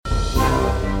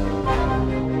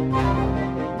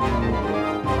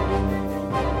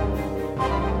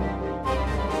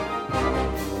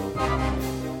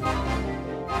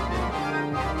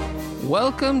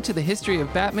Welcome to the History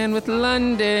of Batman with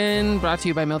London, brought to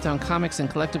you by Meltdown Comics and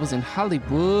Collectibles in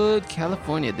Hollywood,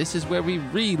 California. This is where we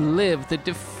relive the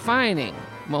defining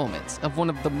moments of one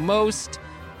of the most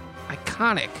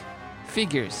iconic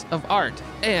figures of art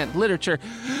and literature,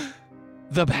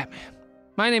 the Batman.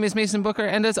 My name is Mason Booker,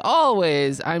 and as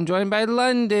always, I'm joined by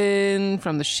London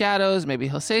from the shadows. Maybe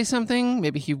he'll say something,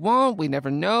 maybe he won't, we never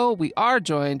know. We are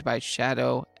joined by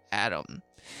Shadow Adam.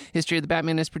 History of the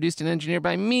Batman is produced and engineered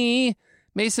by me,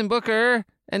 Mason Booker,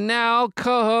 and now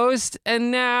co-host, and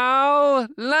now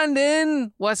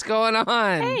London. What's going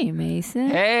on? Hey, Mason.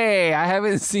 Hey, I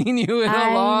haven't seen you in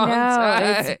a long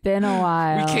time. It's been a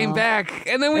while. We came back,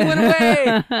 and then we went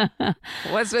away.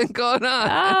 What's been going on?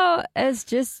 Oh, I've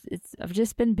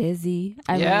just been busy.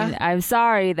 I mean, I'm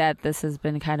sorry that this has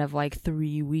been kind of like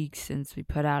 3 weeks since we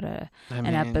put out an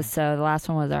episode. The last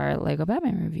one was our Lego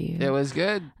Batman review. It was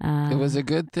good. It was a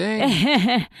good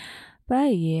thing.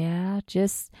 But yeah,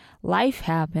 just life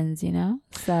happens, you know?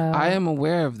 So I am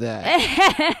aware of that.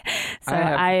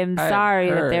 I am sorry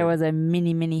that there was a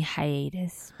mini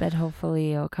hiatus, but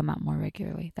hopefully it'll come out more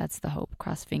regularly. That's the hope.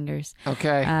 Cross fingers.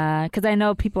 Okay. Because I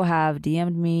know people have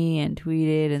DM'd me and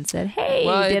tweeted and said, "Hey,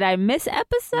 did I miss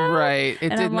episode?" Right.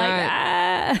 It did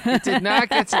not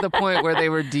get to the point where they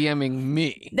were DMing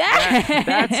me.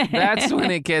 That's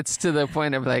when it gets to the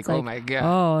point of like, oh my God.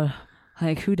 Oh.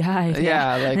 Like, who died?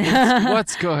 Yeah, like,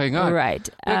 what's going on? Right.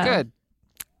 But good.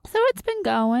 So it's been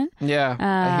going. Yeah,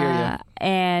 I hear you.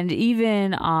 And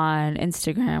even on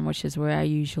Instagram, which is where I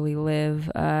usually live,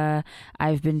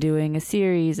 I've been doing a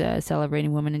series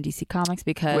celebrating women in DC Comics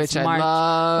because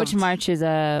March is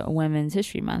a Women's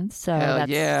History Month. So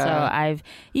so I've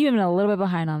even been a little bit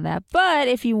behind on that. But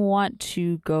if you want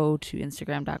to go to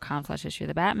Instagram.com/History of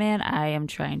the Batman, I am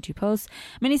trying to post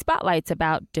mini spotlights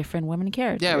about different women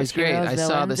characters. Yeah, it was great. I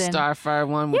saw the Starfire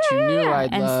one, which you knew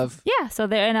I'd love. Yeah, so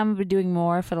and I'm doing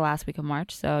more for the last week of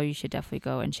March, so you should definitely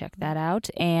go and check that out.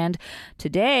 And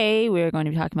today we're going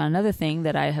to be talking about another thing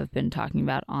that I have been talking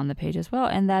about on the page as well,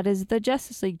 and that is the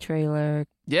Justice League trailer.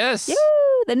 Yes. Yoo,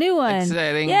 the new one.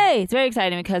 Exciting. Yay. It's very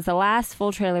exciting because the last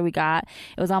full trailer we got,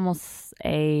 it was almost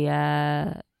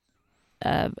a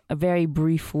very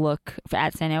brief look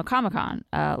at San Diego Comic-Con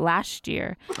last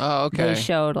year. Oh, okay. They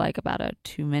showed like about a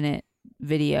 2-minute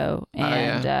video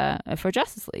for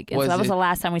Justice League. And so that was the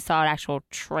last time we saw an actual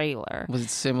trailer. Was it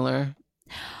similar?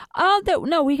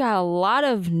 No, we got a lot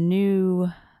of new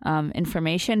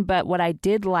information, but what I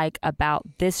did like about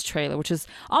this trailer, which is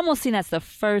almost seen as the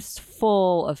first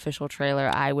full official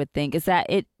trailer, I would think, is that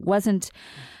it wasn't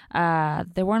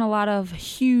there weren't a lot of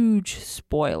huge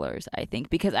spoilers, I think,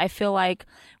 because I feel like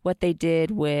what they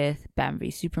did with Batman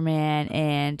v Superman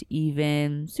and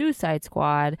even Suicide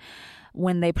Squad,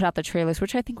 when they put out the trailers,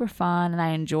 which I think were fun and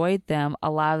I enjoyed them,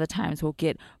 a lot of the times we'll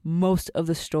get most of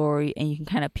the story and you can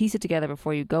kind of piece it together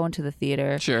before you go into the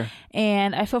theater. Sure.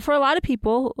 And I feel for a lot of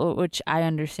people, which I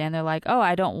understand, they're like, oh,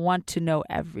 I don't want to know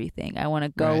everything. I want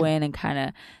to go in and kind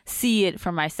of see it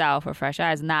for myself with fresh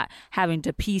eyes, not having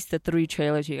to piece the 3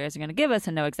 trailers you guys are going to give us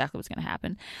and know exactly what's going to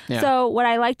happen. Yeah. So what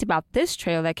I liked about this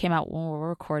trailer that came out when we're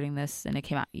recording this, and it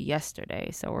came out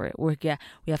yesterday, so we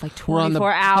have like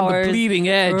 24 hours on the bleeding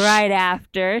edge right after.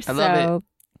 I love it.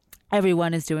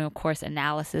 Everyone is doing, of course,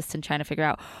 analysis and trying to figure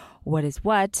out what is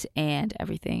what and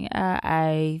everything.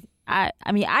 I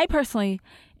mean, I personally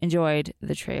enjoyed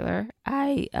the trailer.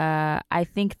 I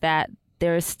think that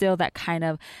there is still that kind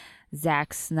of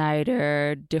Zack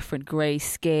Snyder, different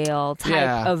grayscale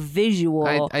type of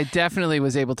visual. I definitely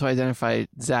was able to identify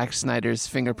Zack Snyder's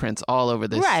fingerprints all over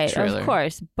this trailer. Of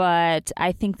course. But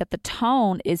I think that the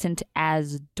tone isn't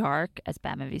as dark as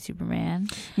Batman v Superman.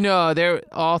 No, they're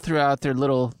all throughout their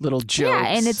little jokes. Yeah,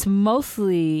 and it's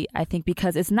mostly, I think,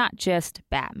 because it's not just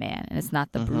Batman and it's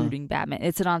not the brooding Batman.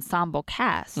 It's an ensemble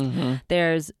cast.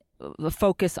 There's the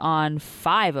focus on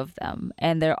 5 of them,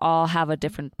 and they all have a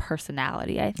different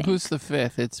personality, I think. Who's the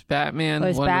 5th? It's Batman,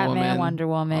 Wonder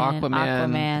Woman,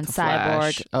 Aquaman,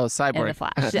 Cyborg. Oh, Cyborg. And the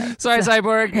Flash. Yeah. Sorry,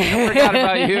 Cyborg. I forgot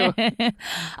about you.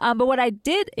 But what I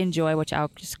did enjoy, which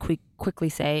I'll just quickly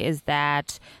say, is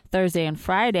that Thursday and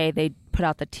Friday, they put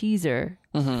out the teaser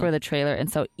for the trailer, and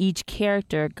so each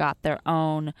character got their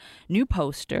own new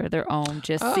poster, their own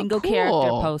just single character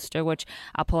poster, which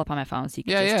I'll pull up on my phone so you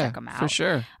can check them out. For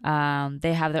sure.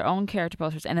 They have their own character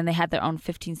posters, and then they had their own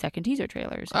 15-second teaser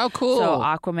trailers. Oh, cool. So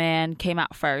Aquaman came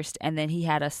out first, and then he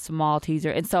had a small teaser,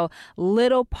 and so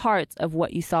little parts of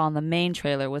what you saw in the main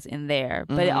trailer was in there,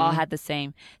 but it all had the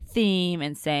same theme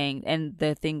and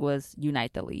the thing was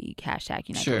Unite the League, #Unite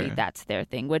the League. That's their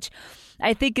thing, which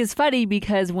I think is funny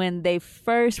because when they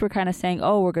first were kind of saying,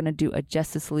 oh, we're going to do a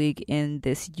Justice League in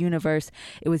this universe,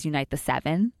 it was Unite the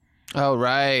Seven. Oh,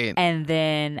 right. And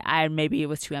then maybe it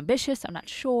was too ambitious. I'm not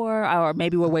sure. Or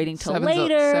maybe we're waiting till Seven's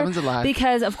later. Seven's alive.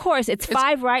 Because, of course, it's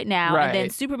 5 right now. Right. And then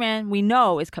Superman, we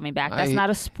know, is coming back. That's not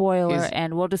a spoiler.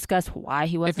 And we'll discuss why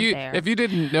he wasn't there. If you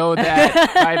didn't know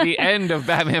that by the end of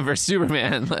Batman vs.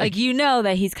 Superman. Like, you know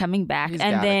that he's coming back. He's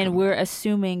And then we're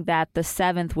assuming that the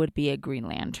 7th would be a Green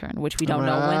Lantern, which we don't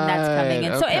know when that's coming.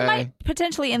 And so it might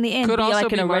potentially, in the end, Could be also like an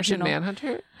be original. Martian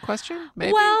Manhunter? Question?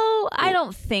 Maybe? Well, I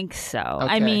don't think so. Okay.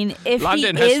 I mean, if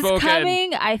London he has is spoken.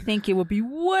 coming, I think it would be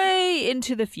way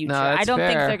into the future. No, I don't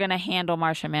think fair. they're going to handle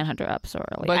Martian Manhunter up so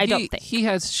early. But I don't think. He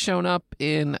has shown up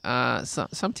in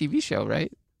some TV show,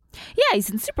 right? Yeah, he's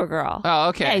in Supergirl. Oh,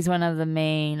 okay. Yeah, he's one of the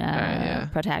main yeah.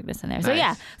 protagonists in there. So Nice.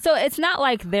 yeah, so it's not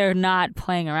like they're not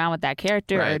playing around with that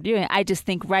character or Right. doing it. I just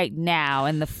think right now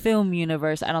in the film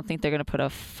universe, I don't think they're going to put a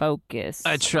focus.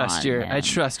 I trust on him. I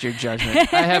trust your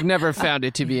judgment. I have never found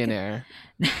it to be an error.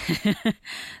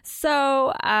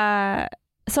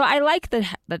 So I like the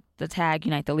tag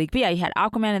Unite the League. But yeah, you had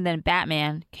Aquaman and then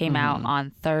Batman came out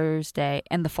on Thursday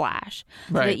and The Flash.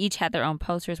 So Right. they each had their own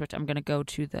posters, which I'm going to go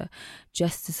to the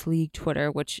Justice League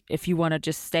Twitter, which if you want to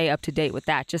just stay up to date with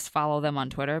that, just follow them on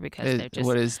Twitter because they're just...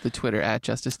 What is the Twitter at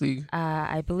Justice League?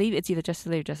 I believe it's either Justice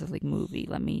League or Justice League Movie.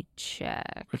 Let me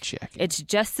check. We're checking. It's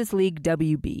Justice League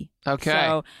WB. Okay.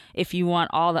 So if you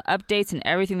want all the updates and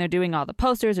everything they're doing, all the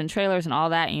posters and trailers and all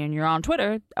that, and you're on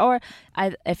Twitter, or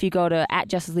if you go to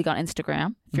 @Justice League on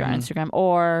Instagram, if you're on Instagram,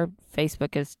 or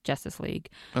Facebook is Justice League.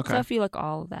 Okay. So if you look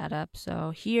all of that up,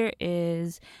 so here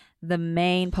is the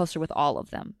main poster with all of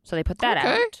them. So they put that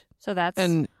out. So that's...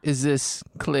 And is this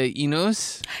Clay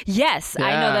Enos? Yes,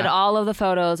 I know Yeah. that all of the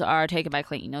photos are taken by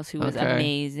Clay Enos, who is Okay.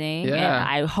 amazing. Yeah. And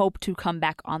I hope to come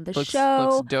back on the Looks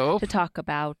show dope. to talk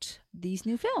about these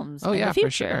new films Oh, in yeah, the for future.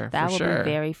 sure, That for will sure.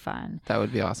 be very fun. That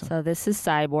would be awesome. So this is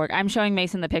Cyborg. I'm showing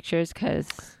Mason the pictures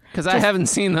because I haven't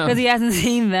seen them. he hasn't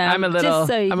seen them. I'm a little, Just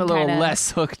so you I'm a can little kinda-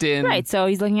 less hooked in. Right, so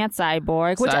he's looking at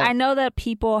Cyborg, which Cy- I know that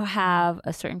people have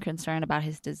a certain concern about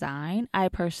his design. I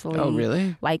personally Oh,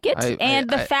 really? like it. And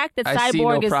the fact that I Cyborg see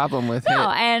no is... problem with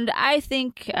No, it. and I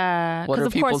think... What 'cause are of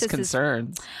course people's this is-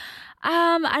 concerns?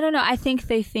 I don't know. I think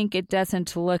they think it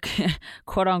doesn't look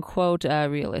quote unquote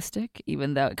realistic,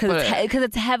 even though because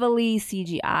it's heavily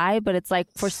CGI. But it's like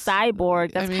for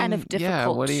Cyborg, that's kind of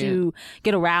difficult to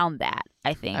get around that.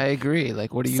 I think. I agree.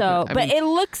 Like, what do you? So, I but mean, it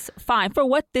looks fine for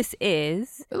what this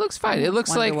is. it looks fine. It looks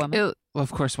Wonder like, Woman. well,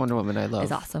 of course, Wonder Woman. I love.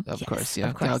 Is awesome. Of Yes, course, of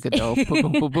yeah. course. Gal Gadot. Boom,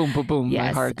 boom, boom, boom, boom, boom. My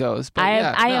Yes. heart goes. But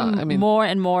I am I mean, more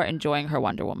and more enjoying her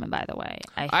Wonder Woman. By the way,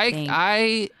 I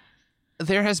think.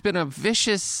 There has been a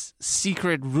vicious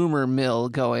secret rumor mill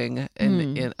going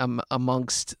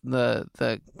amongst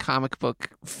the comic book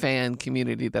fan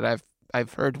community that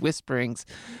I've heard whisperings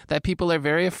that people are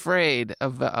very afraid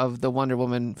of the Wonder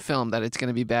Woman film, that it's going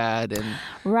to be bad, and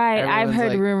right. I've everyone's heard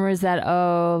like- rumors that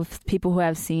of people who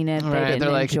have seen it, they didn't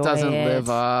they're like, enjoy it doesn't it. live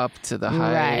up to the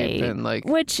hype, Right. and like,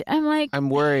 Which I'm like, I'm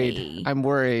worried. hey. I'm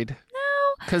worried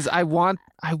No. because I want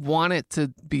it to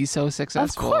be so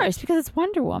successful. Of course, because it's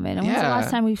Wonder Woman. And when's the Yeah.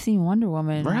 last time we've seen Wonder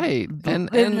Woman? Right, and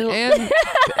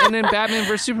in Batman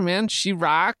vs Superman, she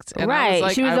rocked. And I right, was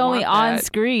like, she was I only want on that.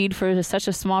 screen for such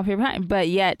a small period of time, but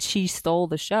yet she stole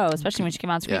the show, especially when she came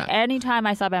on screen. Yeah. Anytime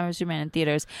I saw Batman vs Superman in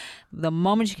theaters, the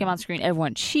moment she came on screen,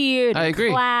 everyone cheered I and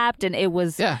agree. clapped, and it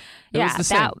was Yeah, it was the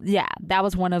same. that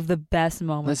was one of the best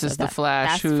moments. This is of the that. Flash,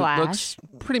 That's who Flash. looks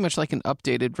pretty much like an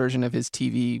updated version of his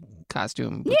TV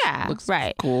costume. Which Yeah, looks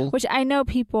right. cool. Which I know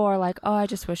people are like, oh, I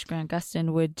just wish Grant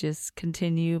Gustin would just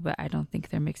continue, but I don't think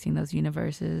they're mixing those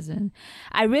universes. And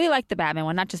I really like the Batman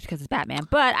one, not just because it's Batman,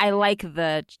 but I like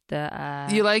the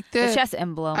You liked the it? chest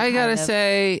emblem. I gotta kind of.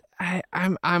 say,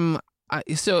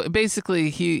 so basically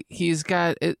he's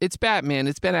got it's Batman.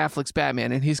 It's Ben Affleck's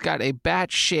Batman, and he's got a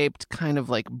bat-shaped kind of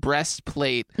like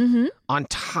breastplate on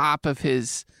top of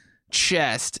his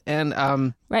chest, and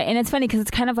Right, and it's funny because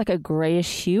it's kind of like a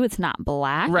grayish hue. It's not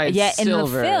black. Right, Yet in the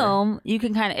silver. film, you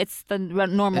can kind of, it's the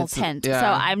normal It's- tint. yeah. So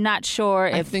I'm not sure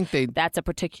I if think they. that's a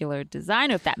particular design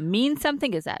or if that means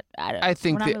something. Is that, I don't know. I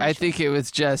think We're not really I sure. think it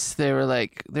was just they were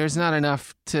like, there's not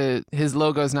enough to his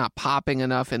logo's not popping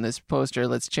enough in this poster.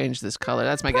 Let's change this color.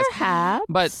 That's my guess. Perhaps.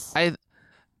 But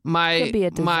Could be a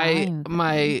design.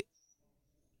 my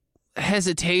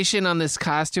hesitation on this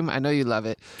costume. I know you love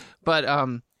it, but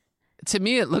to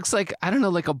me it looks like, I don't know,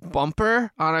 like a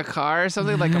bumper on a car or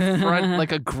something, like a front,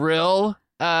 like a grill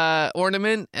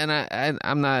ornament, and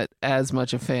I'm not as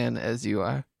much a fan as you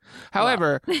are.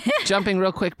 However, jumping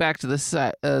real quick back to the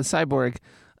Cyborg,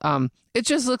 It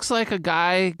just looks like a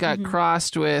guy got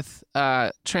crossed with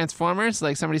Transformers.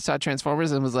 Like somebody saw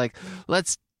Transformers and was like,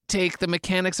 let's take the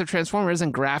mechanics of Transformers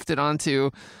and graft it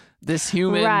onto this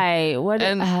human. Right.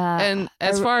 And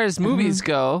as far as movies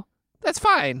go, that's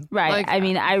fine. Right. Like, I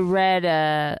mean, I read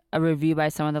a review by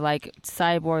someone that like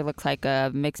Cyborg looks like a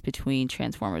mix between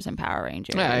Transformers and Power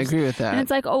Rangers. yeah, I agree with that. And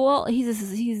it's like, oh well, he's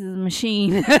a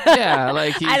machine. Yeah,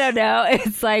 like I don't know.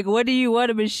 It's like, what do you want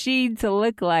a machine to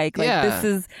look like? Like Yeah.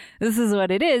 this is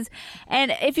what it is.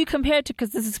 And if you compare it to,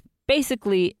 because this is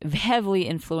basically heavily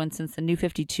influenced since the New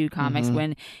 52 comics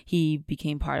when he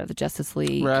became part of the Justice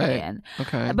League. Right. And,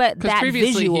 Okay. but Because that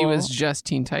previously visual, he was just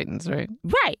Teen Titans, right?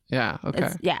 right. Yeah. Okay.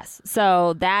 Yes.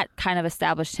 So that kind of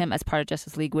established him as part of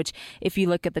Justice League, which if you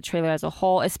look at the trailer as a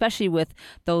whole, especially with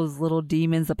those little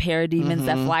demons, the parademons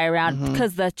that fly around,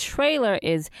 because the trailer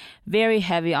is very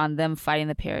heavy on them fighting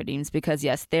the parademons because,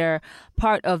 yes, they're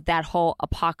part of that whole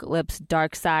apocalypse,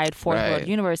 dark side, fourth Right. world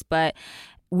universe, but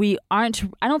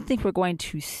I don't think we're going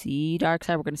to see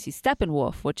Darkseid. We're going to see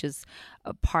Steppenwolf, which is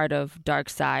a part of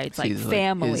Darkseid's like He's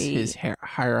family. his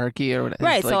hierarchy or whatever.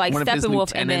 Right, so like one of his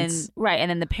Steppenwolf and lieutenants.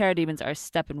 then the parademons are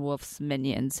Steppenwolf's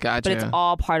minions. Gotcha. But it's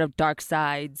all part of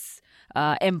Darkseid's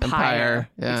empire.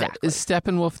 Yeah. Exactly. Is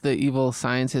Steppenwolf the evil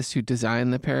scientist who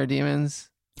designed the parademons?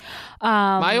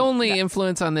 Um, My only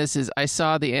influence on this is I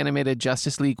saw the animated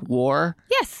Justice League War.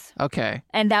 yes, Okay.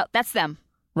 and that's them.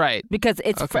 Right. Because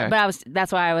it's, Okay.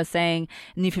 that's why I was saying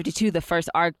New 52, the first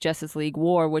arc, Justice League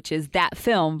War, which is that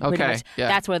film. Pretty Okay, much. yeah.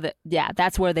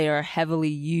 That's where they are heavily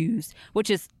used, which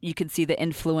is, you can see the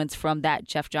influence from that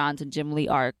Jeff Johns and Jim Lee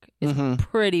arc is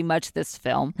pretty much this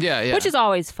film. Yeah, yeah. Which is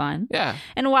always fun. Yeah.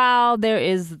 And while there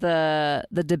is the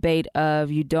debate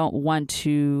of you don't want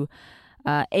to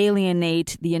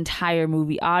alienate the entire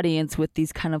movie audience with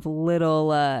these kind of little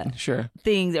Sure.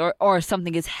 things, or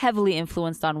something is heavily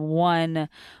influenced on one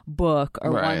book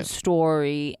or one Right.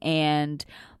 story, and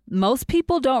most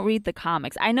people don't read the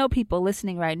comics. I know people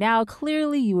listening right now,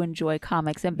 clearly you enjoy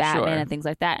comics and Batman Sure. and things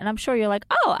like that, and I'm sure you're like,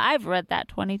 oh, I've read that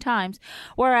 20 times.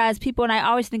 Whereas people, and I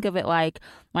always think of it like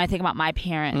when I think about my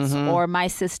parents or my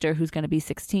sister who's going to be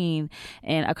 16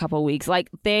 in a couple weeks, like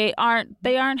they aren't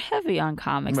heavy on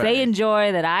comics. Right. They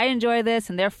enjoy that I enjoy this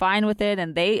and they're fine with it,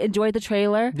 and they enjoy the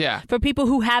trailer. Yeah. For people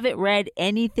who haven't read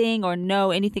anything or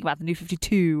know anything about the New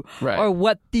 52 Right. or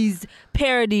what these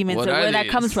parademons What or are where that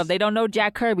these? comes from, they don't know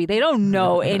Jack Kirby. They don't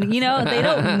know, and they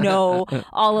don't know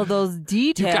all of those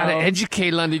details. You gotta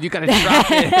educate London. You gotta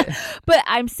drop it. But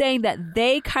I'm saying that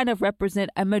they kind of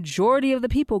represent a majority of the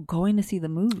people going to see the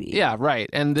movie. Yeah, right.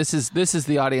 And this is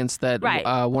the audience that Right.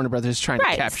 Warner Brothers is trying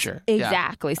Right. to capture. Yeah.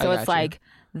 Exactly. I So got it's you. like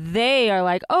they are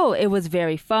like, oh, it was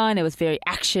very fun. It was very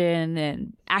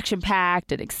action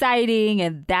packed and exciting,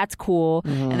 and that's cool.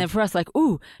 And then for us, like,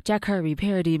 ooh, Jack Kirby,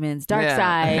 Parademons,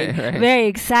 Darkseid, right. very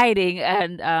exciting.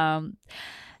 And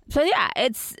so yeah,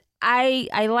 it's. I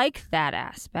like that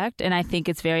aspect, and I think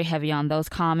it's very heavy on those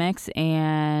comics,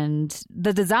 and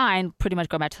the design, pretty much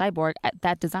going back to Cyborg,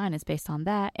 that design is based on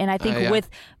that. And I think Yeah. with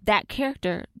that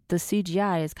character, the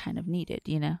CGI is kind of needed,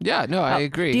 Yeah, no, I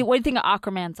agree. What do you think of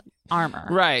Aquaman's armor?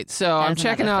 Right. So I'm That's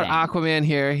checking out another thing. Aquaman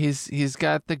here. He's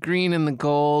got the green and the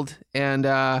gold, and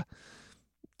I'm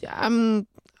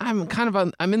kind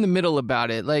of I'm in the middle about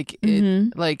it. Like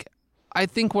like I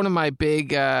think one of my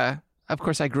big of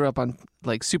course I grew up on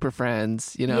like Super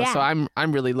Friends, Yeah. so I'm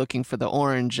really looking for the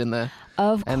orange and the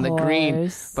Of and course. the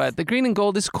green. But the green and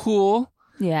gold is cool.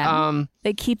 Yeah.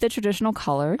 They keep the traditional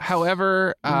colors.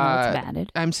 However, even though it's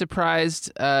batted. I'm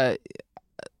surprised. I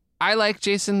like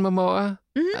Jason Momoa.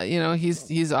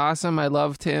 He's awesome. I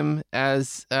loved him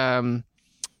as Khal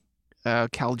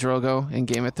Drogo in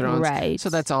Game of Thrones. Right. So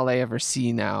that's all I ever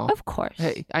see now. Of course.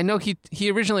 Hey, I know he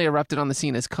originally erupted on the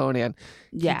scene as Conan.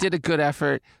 Yeah. He did a good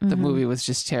effort. The movie was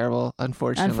just terrible,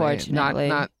 unfortunately. Unfortunately.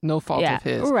 Not no fault Yeah. of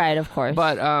his. Right, of course.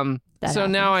 But That so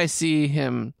now happens. I see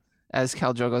him as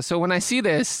Khal Drogo. So when I see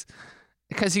this,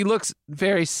 because he looks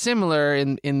very similar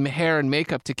in hair and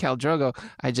makeup to Khal Drogo,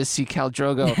 I just see Khal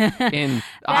Drogo in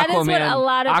That is Aquaman, what a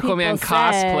lot of Aquaman people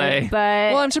cosplay. said,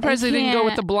 but well, I'm surprised I they didn't go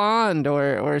with can't- the blonde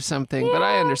or something. But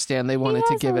I understand they wanted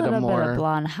to give it a little bit more of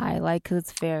blonde highlight because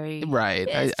it's very right.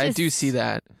 It's I do just- see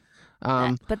that.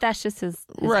 but that's just his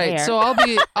Right. hair. So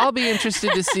I'll be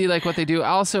interested to see like what they do.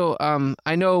 Also,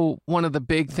 I know one of the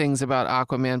big things about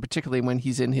Aquaman, particularly when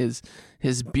he's in his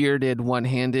bearded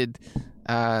one-handed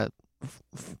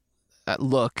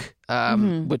look,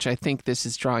 which I think this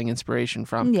is drawing inspiration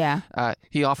from. Yeah.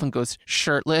 He often goes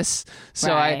shirtless.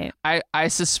 So Right. I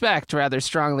suspect rather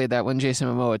strongly that when Jason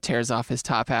Momoa tears off his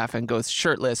top half and goes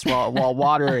shirtless while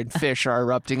water and fish are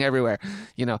erupting everywhere,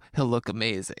 he'll look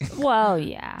amazing. Well,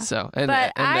 yeah. So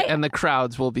But and the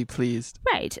crowds will be pleased.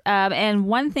 Right. And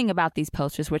one thing about these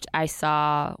posters, which I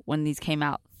saw when these came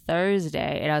out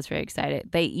Thursday, and I was very excited,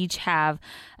 they each have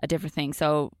a different thing.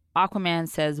 So Aquaman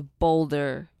says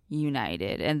Boulder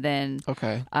United, and then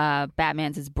Okay.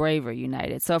 Batman says Braver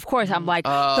United. So of course I'm like,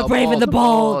 Oh, the brave and the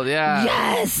bold. Yeah.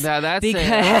 Yes. Now that's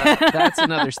that's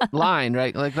another line,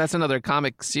 right? Like that's another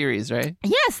comic series, right?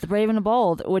 Yes, the Brave and the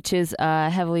Bold, which is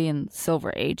heavily in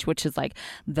Silver Age, which is like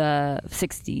the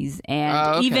 60s. And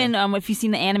Oh, okay. even if you've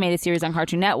seen the animated series on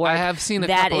Cartoon Network, I have seen a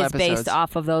that couple is episodes. based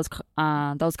off of those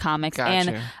comics. Gotcha.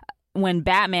 And when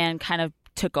Batman kind of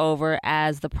took over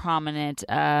as the prominent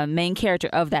main character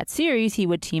of that series, he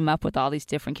would team up with all these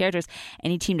different characters,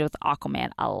 and he teamed up with Aquaman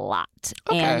a lot.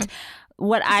 Okay. And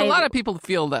what a lot of people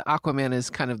feel that Aquaman is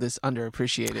kind of this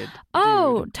underappreciated.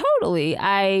 Oh, dude. totally.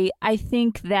 I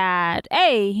think that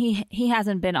he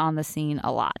hasn't been on the scene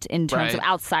a lot in terms of Right.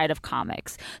 outside of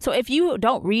comics. So if you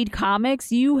don't read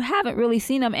comics, you haven't really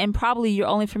seen him, and probably you're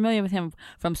only familiar with him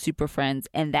from Super Friends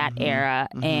and that era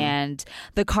and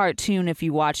the cartoon. If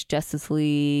you watch Justice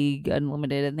League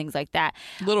Unlimited and things like that,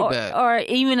 A little bit. or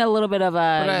even a little bit of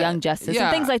Young Justice yeah.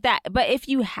 and things like that. But if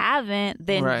you haven't,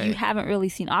 then Right. you haven't really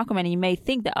seen Aquaman, and you may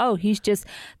think that he's just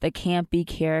the campy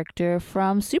character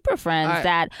from Super Friends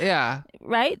Yeah.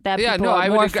 right? That Yeah, people no, are I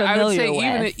more would agree. I would say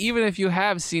familiar with. even if you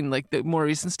have seen like the more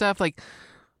recent stuff, like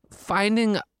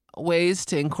finding ways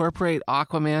to incorporate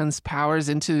Aquaman's powers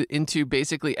into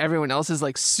basically everyone else's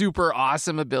like super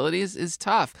awesome abilities is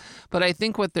tough. But I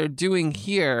think what they're doing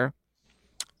here,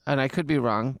 and I could be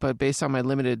wrong, but based on my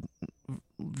limited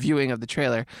viewing of the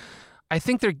trailer, I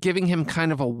think they're giving him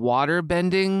kind of a water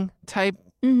bending type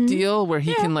deal where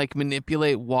he can like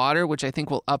manipulate water, which I think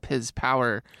will up his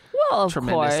power. Well, of course.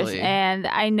 tremendously. And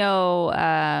I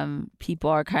know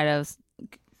people are kind of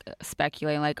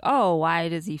speculating like, why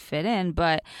does he fit in?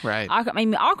 But Right.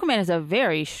 Aquaman is a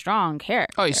very strong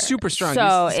character. Oh, he's super strong.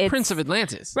 So he's it's Prince of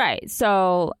Atlantis. Right.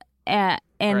 So and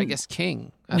Or I guess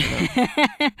king. I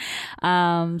don't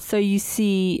know. so you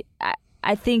see,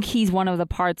 I think he's one of the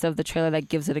parts of the trailer that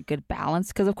gives it a good balance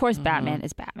because, of course, Batman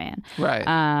is Batman. Right.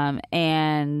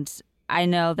 And I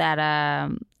know that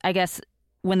I guess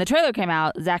when the trailer came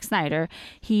out, Zack Snyder,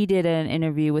 he did an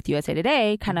interview with USA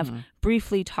Today, kind of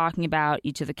briefly talking about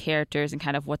each of the characters and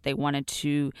kind of what they wanted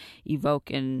to evoke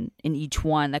in each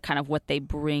one, that kind of what they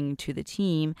bring to the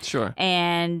team. Sure.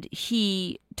 And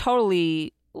he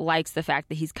totally likes the fact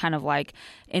that he's kind of like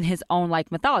in his own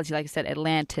like mythology, like I said,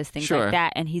 Atlantis, things Sure. like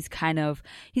that. And he's kind of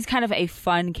a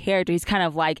fun character. He's kind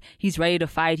of like, he's ready to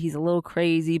fight. He's a little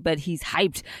crazy, but he's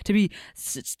hyped to be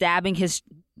stabbing his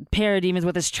parademons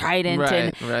with his trident. Right,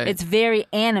 and right. it's very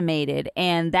animated,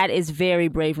 and that is very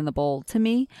Brave and the Bold to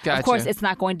me. Gotcha. Of course, it's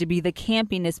not going to be the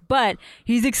campiness, but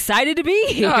he's excited to be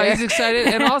here. No, he's excited,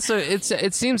 and also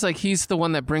it seems like he's the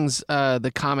one that brings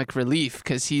the comic relief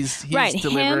because he's right,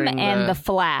 delivering him and the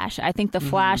Flash. I think the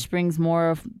Flash brings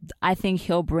more of. I think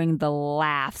he'll bring the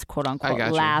laughs, quote unquote,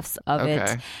 gotcha. laughs of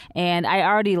Okay. it. And I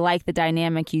already like the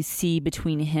dynamic you see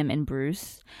between him and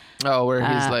Bruce. Oh, where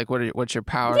he's like, what's your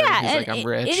power? Yeah, And he's and, like, I'm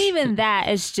rich. and even that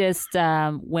is just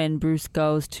when Bruce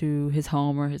goes to his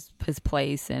home or his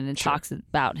place and it talks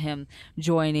about him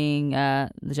joining the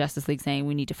Justice League, saying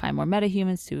we need to find more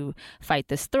metahumans to fight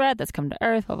this threat that's come to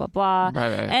Earth, blah, blah, blah.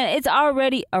 Right. And it's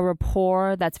already a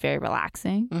rapport that's very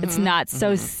relaxing. It's not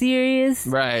so serious.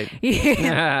 Right.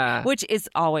 Which is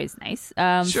always nice.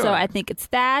 Sure. So I think it's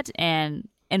that, and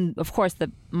of course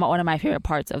one of my favorite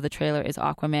parts of the trailer is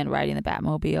Aquaman riding the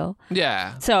Batmobile.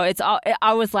 Yeah. So it's all.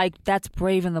 I was like, "That's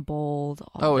Brave and the Bold."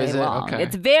 All day is it? long. Okay.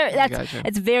 It's very. Gotcha.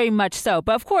 It's very much so.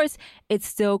 But of course, it's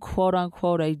still quote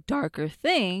unquote a darker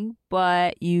thing.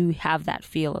 But you have that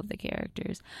feel of the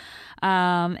characters.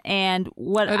 And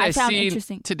what And I found see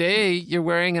interesting today, you're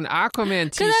wearing an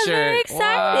Aquaman T-shirt. I'm very excited.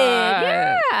 What?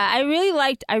 Yeah, I really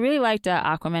liked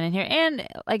Aquaman in here, and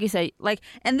like you say,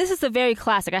 and this is the very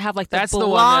classic. I have like the That's the one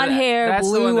blonde that- hair, that's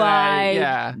the one blue that eye,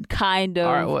 yeah. kind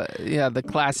of. The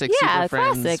classic Yeah, Super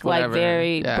Friends, classic, whatever. like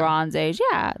very yeah. Bronze Age.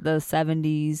 Yeah, the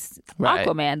 70s Right,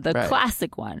 Aquaman, the right.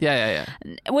 classic one. Yeah.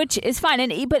 Which is fine.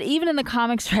 But even in the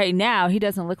comics right now, he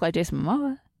doesn't look like Jason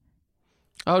Momoa.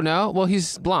 Oh, no? Well,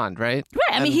 he's blonde, right? Right.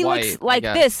 I mean, And he white, looks I like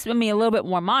guess. this. I mean, a little bit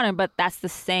more modern, but that's the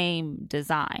same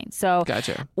design. So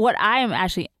Gotcha. what I am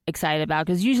actually excited about,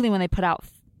 because usually when they put out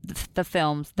the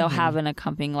films, they'll have an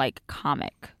accompanying like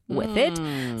comic with it.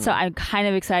 So I'm kind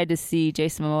of excited to see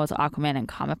Jason Momoa's Aquaman in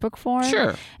comic book form.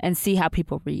 Sure. And see how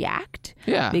people react.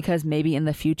 Yeah. Because maybe in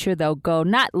the future they'll go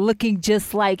not looking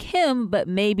just like him, but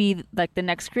maybe like the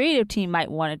next creative team might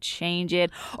want to change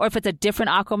it. Or if it's a different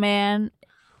Aquaman,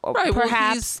 or Right, well,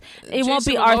 perhaps it won't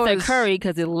Jason be Arthur Momoa's- Curry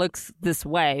because it looks this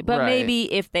way. But Right.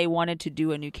 maybe if they wanted to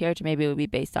do a new character, maybe it would be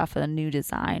based off of a new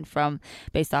design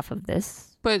based off of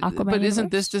this. But Aquaman isn't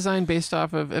universe? this design based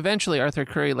off of eventually Arthur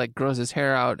Curry like grows his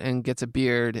hair out and gets a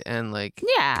beard and like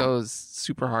Yeah. goes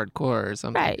super hardcore or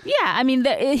something? Right. Yeah. I mean,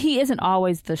 he isn't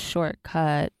always the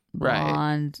shortcut, Right.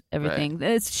 blonde, everything.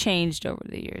 It's changed over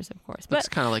the years, of course. Looks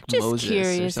But kind of like just Moses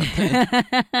curious. or something.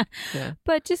 Yeah.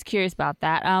 But just curious about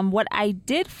that. What I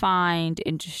did find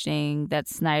interesting that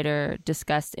Snyder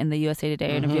discussed in the USA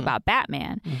Today interview about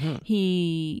Batman,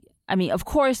 of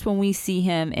course, when we see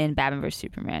him in Batman vs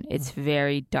Superman, it's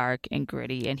very dark and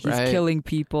gritty, and he's Right. killing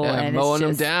people Yeah, and mowing it's them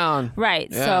just, down. Right.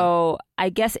 Yeah. So I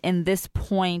guess in this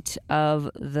point of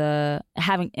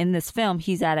in this film,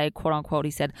 he's at a quote unquote,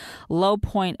 he said, low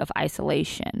point of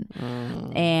isolation.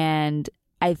 And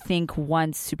I think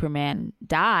once Superman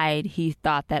died, he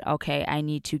thought that, okay, I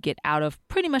need to get out of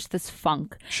pretty much this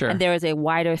funk. Sure. And there is a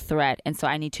wider threat. And so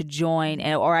I need to join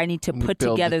or I need to put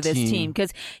Build together the this team.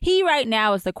 Because he right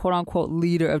now is the quote unquote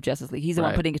leader of Justice League. He's the one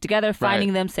Right. putting it together,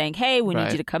 finding them, saying, hey, we need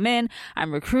Right. you to come in.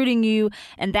 I'm recruiting you.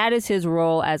 And that is his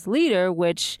role as leader,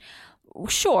 which...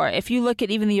 Sure, if you look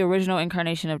at even the original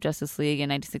incarnation of Justice League in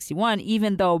 1961,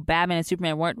 even though Batman and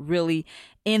Superman weren't really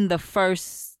in the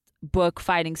first book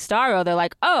fighting Starro, they're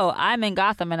like, oh, I'm in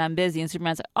Gotham and I'm busy. And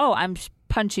Superman's like, oh, I'm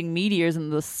punching meteors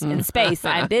in space.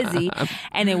 I'm busy.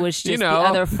 And it was just the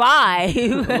other five.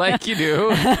 Like you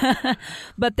do.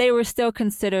 But they were still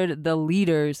considered the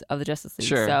leaders of the Justice League.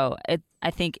 Sure. So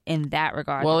I think in that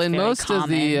regard, Well, it's in very most common. of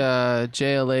the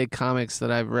JLA comics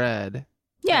that I've read,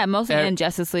 yeah, mostly in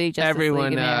Justice League,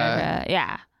 everyone, League America.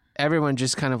 Yeah. everyone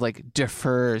just kind of like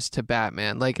defers to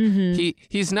Batman. Like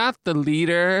he's not the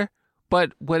leader,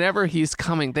 but whenever he's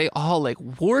coming, they all like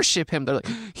worship him. They're like,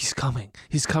 he's coming.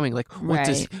 Like,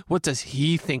 what does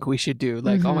he think we should do?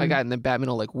 Like, oh my God. And then Batman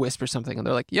will like whisper something and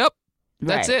they're like, yep,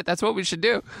 that's it. That's what we should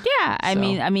do. Yeah, I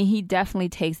mean, he definitely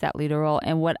takes that leader role.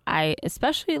 And what I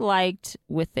especially liked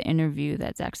with the interview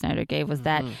that Zack Snyder gave was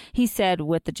that he said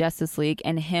with the Justice League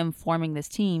and him forming this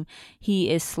team, he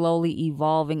is slowly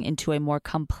evolving into a more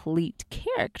complete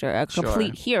character, a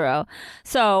complete hero.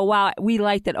 So while we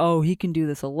like that, oh, he can do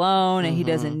this alone and he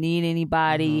doesn't need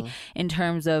anybody in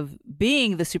terms of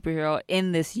being the superhero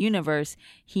in this universe,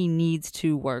 he needs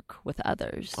to work with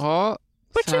others. Oh,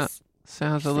 Which is...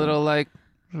 Sounds a little like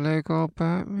Lego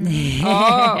Batman.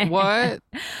 Oh, what?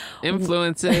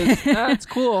 Influences. That's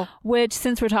cool. Which,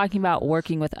 since we're talking about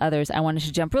working with others, I wanted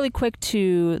to jump really quick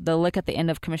to the look at the end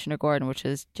of Commissioner Gordon, which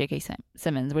is J.K.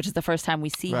 Simmons, which is the first time we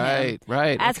see him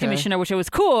as Commissioner, which it was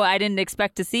cool. I didn't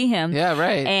expect to see him. Yeah,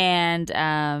 right.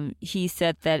 And he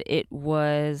said that it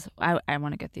was, I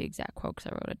want to get the exact quote because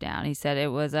I wrote it down. He said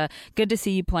it was good to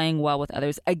see you playing well with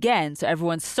others again. So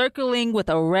everyone's circling with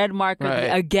a red marker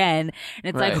again. And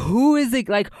it's like, who is it?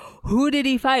 Like, who did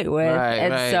he fight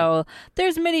with? So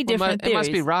there's many different theories. It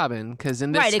must be Robin, because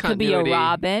in this it could be a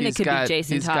Robin. It could be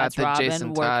Jason he's Todd's got the Robin Jason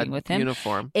working Todd with him.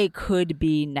 uniform. It could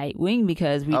be Nightwing,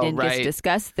 because we didn't get to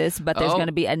discuss this, but there's going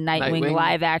to be a Nightwing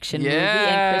live action movie,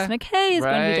 and Chris McKay is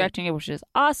going to be directing it, which is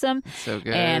awesome. So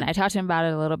good. And I talked to him about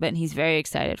it a little bit, and he's very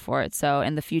excited for it. So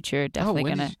in the future, definitely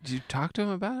when going to. did you talk to him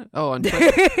about it? Oh, on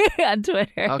Twitter. On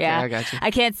Twitter. Okay, yeah. I got you.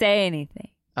 I can't say anything.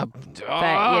 But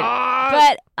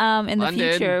in the London,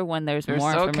 future, when there's they're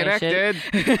more so information,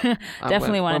 connected.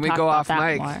 definitely want to talk about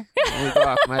that more. When we go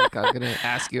off mic, I'm going to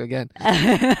ask you again.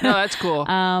 No, that's cool.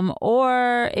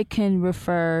 Or it can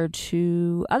refer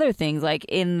to other things, like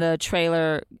in the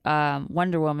trailer,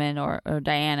 Wonder Woman or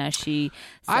Diana.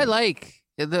 I like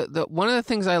the one of the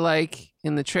things I like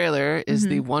in the trailer is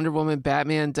the Wonder Woman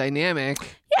Batman dynamic.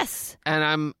 Yes. And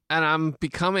I'm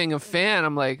becoming a fan.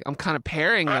 I'm kind of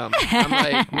pairing them. I'm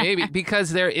like, maybe,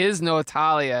 because there is no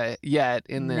Talia yet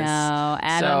in this. No,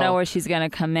 I don't know where she's going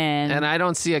to come in. And I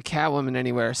don't see a Catwoman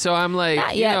anywhere. So I'm like,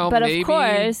 not yet, but maybe, of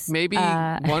course,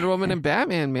 Wonder Woman and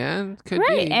Batman, man. Could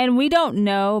right. be. And we don't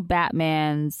know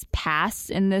Batman's past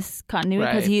in this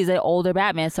continuity because he's an older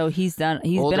Batman. So he's been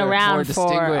around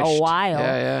for a while.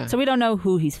 Yeah. So we don't know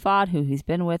who he's fought, who he's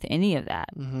been with, any of that.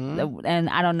 And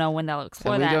I don't know when they'll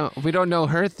explore that. We don't know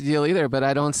her deal either, but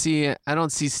I don't see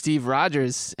Steve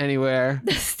Rogers anywhere.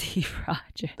 Steve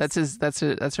Rogers.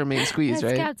 That's her main squeeze, That's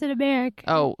right? Captain America.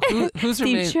 Oh, who's her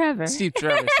main? Trevor. Steve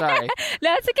Trevor. Sorry.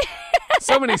 That's okay.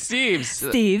 So many Steves.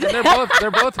 Steve. And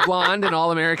they're both blonde and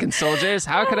all American soldiers.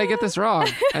 How could I get this wrong?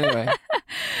 Anyway.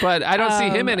 But I don't see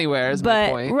him anywhere is my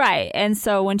point. Right. And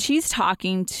so when she's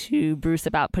talking to Bruce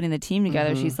about putting the team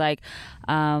together, she's like,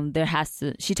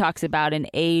 she talks about an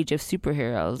age of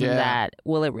superheroes and that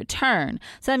will it return?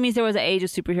 So that means there was an age of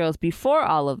superheroes before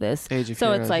all of this. Age of so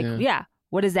heroes, it's like,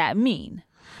 what does that mean?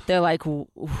 They're like,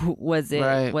 was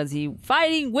he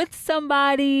fighting with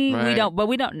somebody? Right.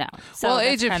 We don't know. So well,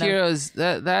 Age of Heroes,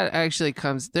 that actually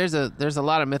comes. There's a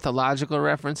lot of mythological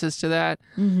references to that.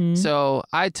 Mm-hmm. So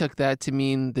I took that to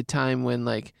mean the time when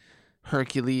like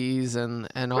Hercules and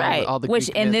all the which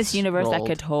Greek in myths this universe rolled. that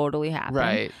could totally happen,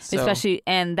 right? So, especially,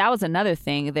 and that was another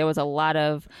thing. There was a lot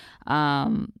of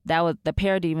that was the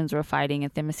parademons were fighting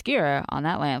at Themyscira on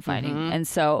that land fighting, and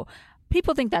so.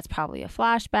 People think that's probably a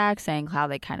flashback, saying how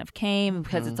they kind of came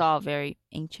because it's all very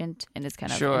ancient and it's kind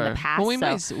of in the past. Well, we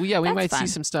might fun. see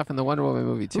some stuff in the Wonder Woman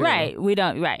movie too. Right, we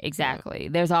don't. Right, exactly. Yeah.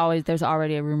 There's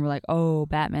already a rumor like, oh,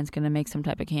 Batman's gonna make some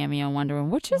type of cameo in Wonder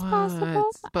Woman, which is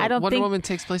possible. But I don't Wonder think Woman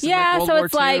takes place in like World so War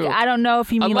it's II. like I don't know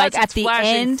if you mean Unless like at it's the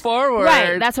flashing end. forward.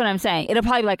 Right, that's what I'm saying. It'll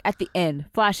probably be like at the end,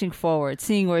 flashing forward,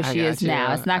 seeing where she is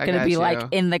now. It's not gonna be like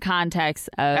in the context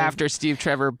of after Steve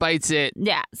Trevor bites it.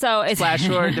 Yeah, so it's flash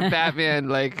forward to Batman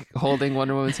like holding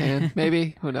Wonder Woman's hand.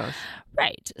 Maybe, who knows?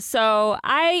 Right. So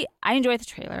I enjoyed the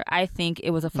trailer. I think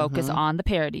it was a focus on the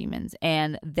parademons,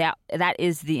 and that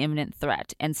is the imminent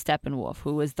threat. And Steppenwolf,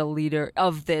 who is the leader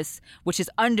of this, which is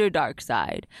under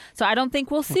Darkseid. So I don't think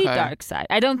we'll see Darkseid.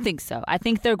 I don't think so. I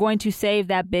think they're going to save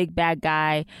that big bad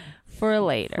guy for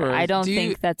later. I don't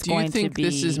think that's going to be. Do you think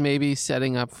this is maybe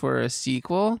setting up for a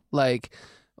sequel,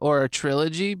 or a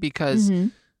trilogy? Because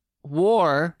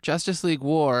Justice League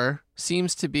War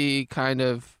seems to be kind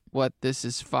of what this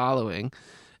is following.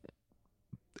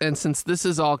 And since this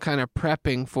is all kind of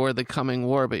prepping for the coming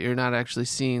war, but you're not actually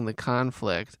seeing the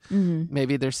conflict,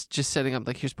 maybe they're just setting up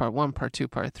like, here's part 1, part 2,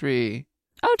 part 3.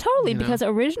 Oh, totally. Because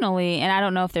originally, and I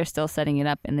don't know if they're still setting it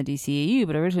up in the DCEU,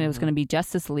 but originally it was going to be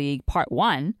Justice League Part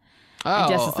 1.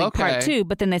 And Justice League Part 2,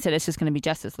 but then they said it's just going to be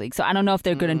Justice League. So I don't know if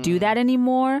they're going to do that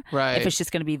anymore. Right. If it's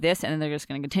just going to be this and then they're just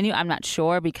going to continue. I'm not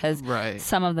sure because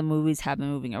some of the movies have been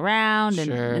moving around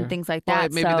and things like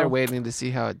that. Well, maybe they're waiting to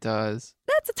see how it does.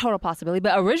 That's a total possibility.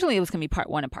 But originally it was going to be Part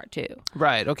 1 and Part 2.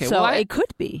 Right. Okay. So it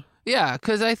could be. Yeah,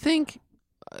 because I think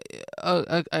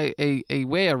a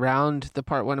way around the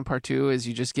Part 1 and Part 2 is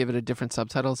you just give it a different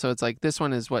subtitle. So it's like this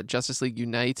one is what? Justice League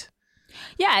Unite?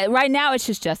 Yeah, right now it's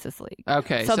just Justice League.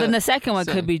 Okay. So then the second one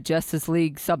could be Justice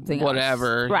League something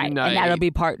whatever, else. Right. Unite. And that'll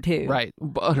be Part 2. Right.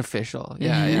 Unofficial.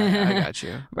 Yeah, I got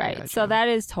you. Right. So that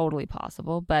is totally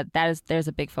possible, but there's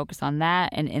a big focus on that.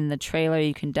 And in the trailer,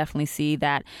 you can definitely see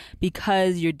that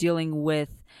because you're dealing with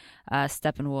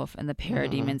Steppenwolf and the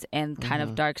parademons and kind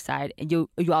of Darkseid. And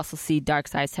you also see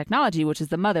Darkseid's technology, which is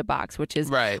the Mother Box, which is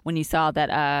when you saw that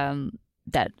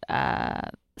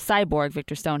Cyborg,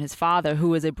 Victor Stone, his father,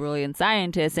 who is a brilliant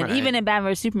scientist. And even in Batman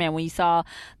vs. Superman, when you saw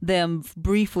them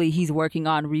briefly, he's working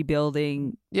on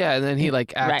rebuilding. Yeah, and then he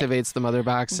activates the Mother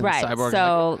Box and Cyborg.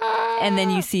 So, and then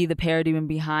you see the parademon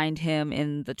behind him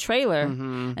in the trailer.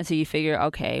 And so you figure,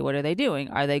 okay, what are they doing?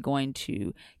 Are they going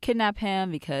to kidnap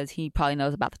him because he probably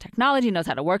knows about the technology, knows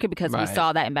how to work it because we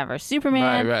saw that in Batman vs.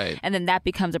 Superman. Right. And then that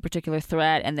becomes a particular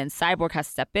threat. And then Cyborg has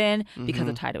to step in because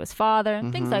of tie to his father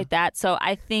and things like that. So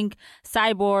I think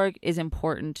Cyborg is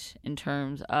important in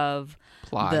terms of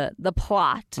the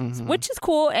plot, which is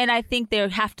cool. And I think they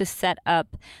have to set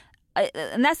up.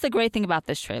 And that's the great thing about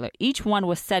this trailer. Each one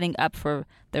was setting up for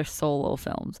their solo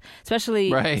films,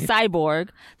 especially Cyborg.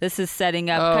 This is setting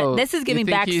up. This is giving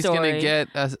backstory. He's going to get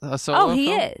a solo film? Oh,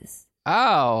 he is.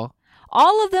 Oh.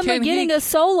 All of them are getting a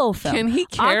solo film. Can he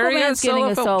carry Aquaman's getting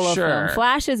a solo film.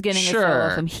 Flash is getting a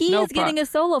solo film. He is getting a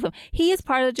solo film. He is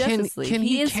part of the Justice League. Can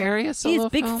he carry a solo film?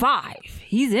 He's Big Five.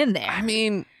 He's in there. I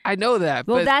mean, I know that.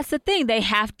 Well, that's the thing. They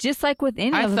have, just like with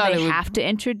any of them, they have to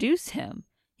introduce him.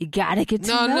 You gotta get to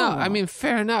know. No, I mean,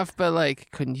 fair enough, but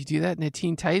couldn't you do that in a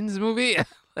Teen Titans movie?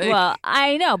 Well,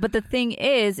 I know, but the thing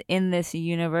is, in this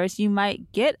universe, you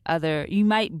might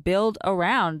build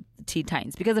around the Teen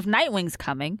Titans because if Nightwing's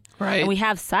coming, and we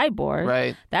have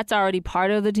Cyborg, that's already part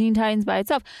of the Teen Titans by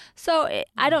itself. So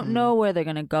I don't know where they're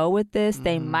gonna go with this.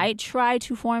 They might try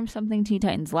to form something Teen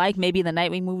Titans like. Maybe in the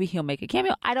Nightwing movie he'll make a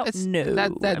cameo. I don't know.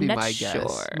 That'd be my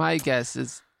guess. My guess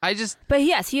is. But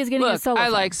yes, he is getting a solo. I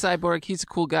like Cyborg. He's a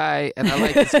cool guy, and I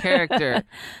like his character.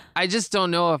 I just don't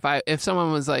know if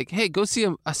someone was like, "Hey, go see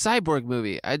a Cyborg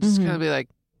movie," I'd just kind of be like,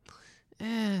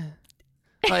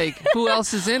 who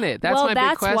else is in it? That's my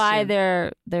big question. That's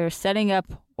why they're setting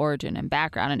up origin and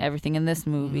background and everything in this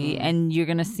movie, and you're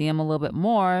gonna see him a little bit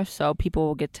more, so people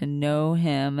will get to know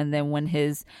him, and then when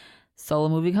his Solo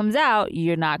movie comes out,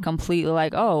 you're not completely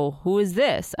like, oh, who is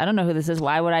this? I don't know who this is.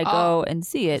 Why would I go and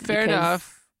see it? Fair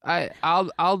enough.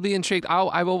 I'll be intrigued.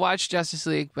 I will watch Justice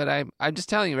League, but I'm just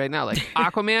telling you right now, like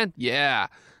Aquaman, yeah.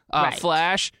 Right.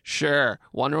 Flash, sure.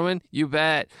 Wonder Woman, you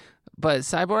bet. But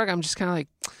Cyborg, I'm just kind of like,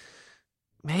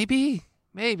 maybe.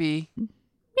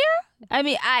 I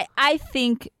mean, I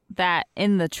think that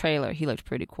in the trailer he looked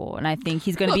pretty cool, and I think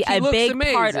he's going to be He a looks big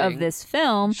amazing. part of this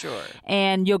film. Sure.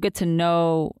 And you'll get to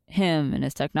know him and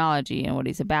his technology and what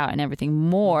he's about and everything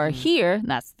more here.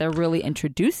 They're really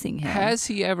introducing him. Has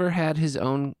he ever had his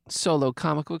own solo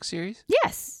comic book series?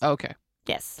 Yes. Okay.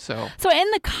 Yes. So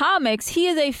in the comics, he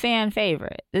is a fan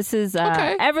favorite. This is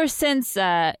ever since,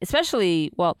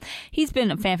 especially, he's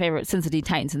been a fan favorite since the Teen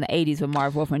Titans in the 80s when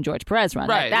Marv Wolfman and George Perez run.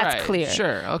 Right, That's clear.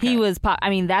 Sure, okay. He was,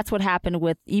 that's what happened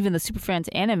with even the Super Friends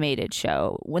animated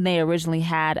show when they originally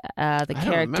had the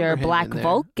character Black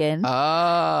Vulcan.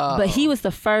 Oh. But he was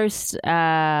the first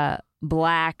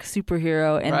black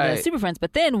superhero in the Super Friends.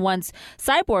 But then once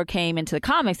Cyborg came into the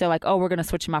comics, they're like, oh, we're going to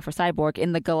switch him out for Cyborg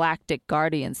in the Galactic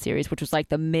Guardians series, which was like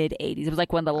the mid-'80s. It was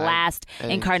like one of the last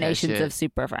incarnations of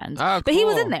Super Friends. Oh, cool. But he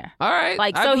was in there. All right.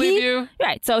 Like, I believe you.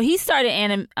 Right. So he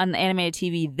started on the animated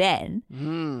TV then,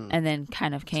 and then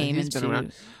kind of came he's been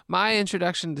around. My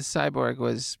introduction to Cyborg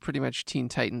was pretty much Teen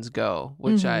Titans Go,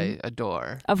 which I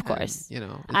adore. Of course.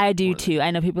 And, I do too.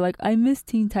 I know people are like, I miss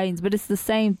Teen Titans, but it's the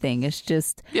same thing. It's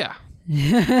just... Yeah. But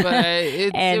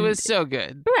it was so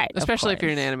good. Right. Especially if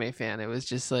you're an anime fan. It was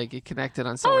just like it connected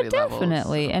on so many levels.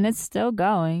 Definitely. And it's still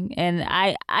going. And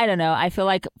I don't know. I feel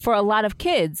like for a lot of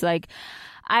kids, like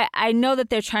I know that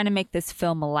they're trying to make this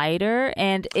film lighter,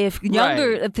 and if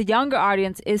the younger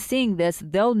audience is seeing this,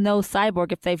 they'll know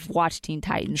Cyborg if they've watched Teen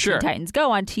Titans. Sure. Teen Titans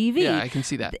Go on TV. Yeah, I can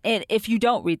see that. And if you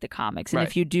don't read the comics, and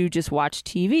if you do just watch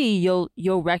TV,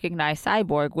 you'll recognize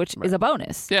Cyborg, which is a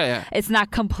bonus. Yeah. It's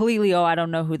not completely, I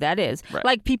don't know who that is. Right.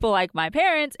 Like people like my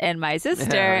parents and my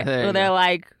sister, they're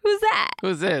like, who's that?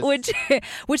 Who's this?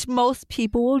 Which most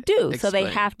people will do. So they Explain.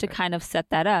 have to kind of set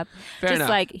that up. Fair just enough.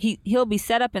 like he'll be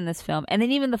set up in this film. And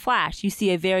then even the Flash, you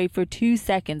see for 2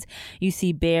 seconds, you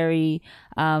see Barry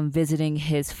visiting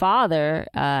his father,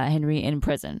 Henry, in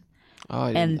prison. Oh,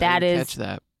 I didn't catch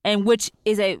that. And which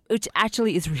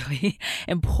actually is really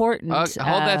important. Hold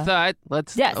that thought.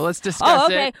 Let's discuss it. Oh,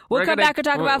 okay. We'll come back and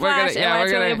talk about Flash.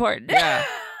 It's really important. Yeah.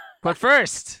 But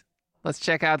first, let's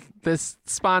check out this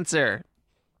sponsor.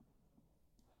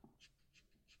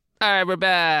 All right, we're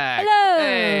back. Hello.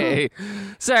 Hey.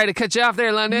 Sorry to cut you off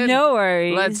there, London. No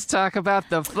worries. Let's talk about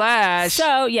The Flash.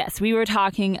 So, yes, we were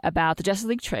talking about the Justice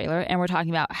League trailer, and we're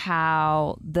talking about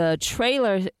how the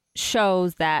trailer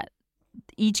shows that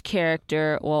each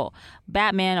character,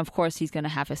 Batman, of course, he's going to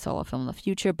have his solo film in the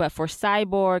future, but for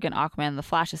Cyborg and Aquaman and the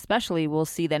Flash especially, we'll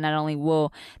see that not only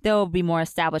they'll be more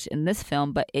established in this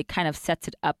film, but it kind of sets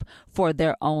it up for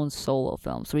their own solo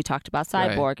film. So we talked about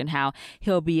Cyborg and how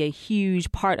he'll be a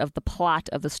huge part of the plot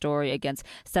of the story against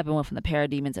Steppenwolf and the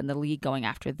Parademons and the League going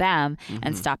after them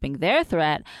and stopping their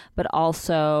threat, but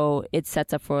also it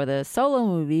sets up for the solo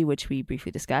movie, which we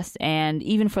briefly discussed, and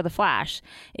even for the Flash,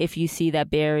 if you see that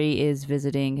Barry is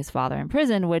visiting his father in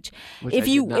prison, which if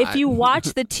you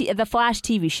watch the Flash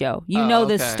TV show, you know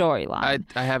this storyline.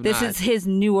 I have this not. is his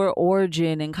newer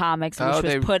origin in comics, which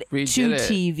was put to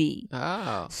TV.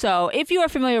 Oh. So if you are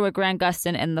familiar with Grant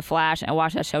Gustin and the Flash and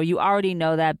watch that show, you already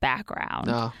know that background.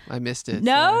 No, I missed it.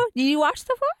 No? Did you watch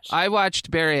the Flash? I watched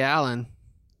Barry Allen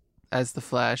as the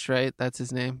Flash, right? That's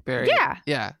his name? Barry. Yeah.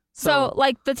 Yeah. So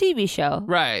like the TV show.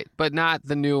 Right, but not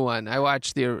the new one. I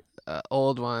watched the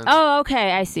old one. Oh,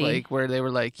 okay, I see. Like where they were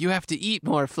like, you have to eat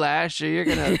more, Flash, or you're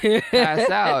going to pass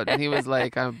out. And he was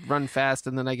like, I run fast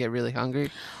and then I get really hungry.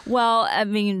 Well, I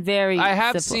mean, I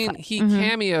have seen, he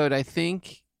cameoed, I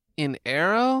think, in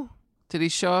Arrow. Did he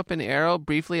show up in Arrow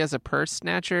briefly as a purse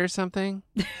snatcher or something?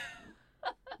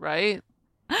 Right?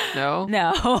 No?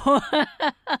 No.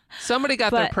 Somebody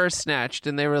got their purse snatched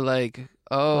and they were like,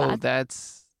 oh,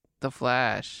 that's the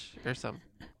Flash or something.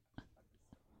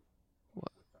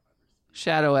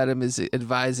 Shadow Adam is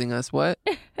advising us. What? Do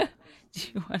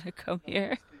you want to come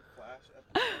here? The Flash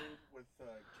episode with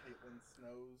Caitlin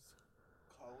Snow's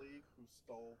colleague who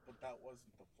stole, but that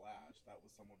wasn't the Flash. That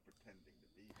was someone pretending to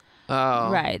be.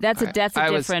 Oh, right. That's a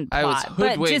different plot,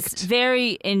 but just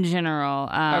very in general.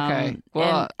 Okay.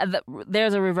 Well,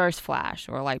 there's a reverse Flash,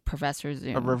 or like Professor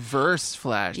Zoom. A reverse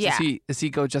Flash. Yeah. Does he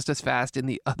go just as fast in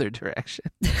the other direction?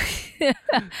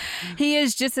 He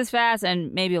is just as fast,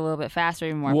 and maybe a little bit faster,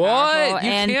 even more what? powerful. You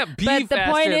can't be But the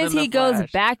faster point is, than he the goes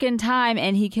Flash. back in time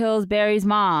and he kills Barry's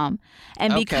mom,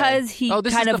 and Okay. because he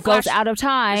this kind is of the Flash- goes out of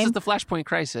time, This is the Flashpoint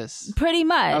Crisis. pretty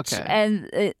much.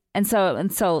 Okay. And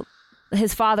so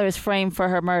his father is framed for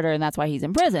her murder, and that's why he's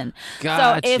in prison.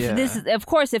 Gotcha. So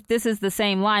if this is the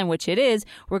same line, which it is,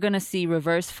 we're going to see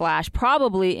Reverse Flash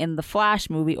probably in the Flash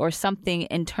movie or something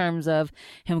in terms of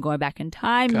him going back in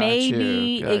time.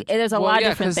 Maybe there's a lot of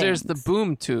different things. Because there's the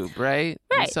boom tube, right?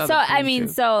 Right. So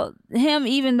so him,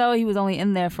 even though he was only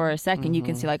in there for a second, you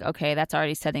can see like, okay, that's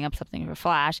already setting up something for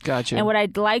Flash. Gotcha. And what I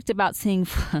liked about seeing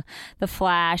the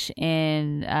Flash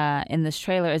in this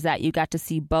trailer is that you got to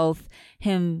see both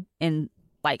him in,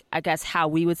 like, I guess how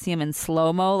we would see him in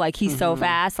slow-mo, like he's so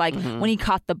fast, like when he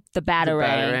caught the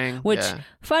batarang, which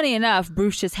funny enough,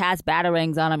 Bruce just has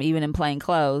batarangs on him even in plain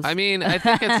clothes. I mean, I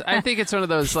think it's one of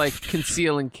those like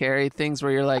conceal and carry things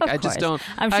where you're like, I just don't.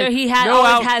 I'm sure he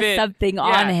always has something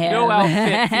on him. No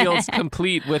outfit feels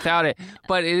complete without it.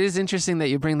 But it is interesting that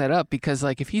you bring that up because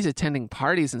like if he's attending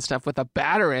parties and stuff with a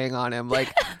batarang on him,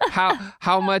 like how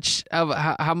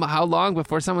long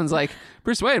before someone's like,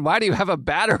 Bruce Wayne, why do you have a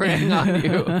batarang on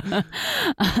you?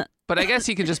 But I guess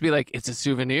he can just be like, it's a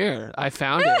souvenir. I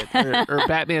found it. Or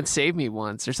Batman saved me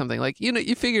once or something. Like, you know,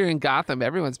 you figure in Gotham,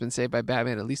 everyone's been saved by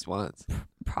Batman at least once.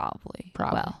 Probably.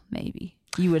 Well, maybe.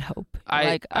 You would hope.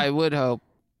 I would hope.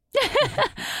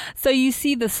 So you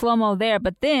see the slow-mo there,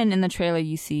 but then in the trailer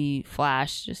you see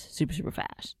Flash just super, super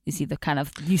fast. You see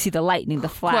the lightning, the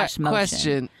flash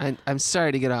motion. Question. I'm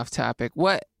sorry to get off topic.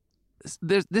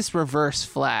 This Reverse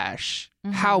Flash,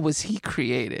 how was he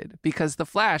created? Because the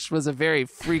Flash was a very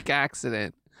freak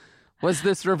accident. Was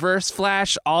this Reverse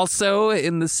Flash also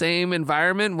in the same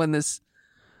environment when this...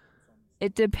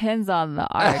 It depends on the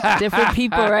arc. Different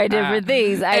people write different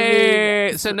things. I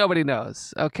mean, so nobody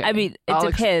knows. Okay. I mean, it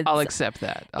depends. I'll accept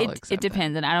that. It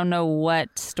depends, and I don't know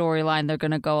what storyline they're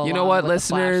going to go along with. You know what, with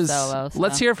listeners? The Flash solo, so.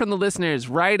 Let's hear from the listeners.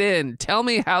 Write in. Tell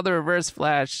me how the Reverse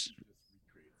Flash...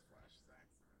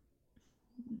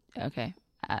 Okay.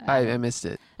 I missed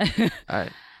it. All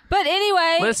right. But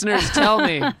anyway, listeners, tell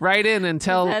me. Write in and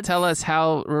tell us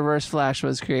how Reverse Flash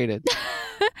was created.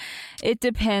 It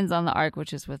depends on the arc,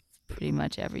 which is with pretty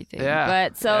much everything. Yeah.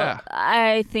 But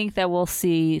I think that we'll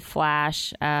see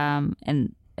Flash,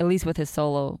 and at least with his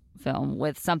solo film,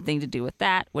 with something to do with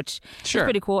that, which is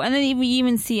pretty cool. And then we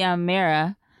even see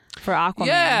Mera for Aquaman.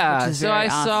 Yeah. Which is so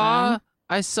awesome.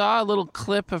 I saw a little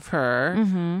clip of her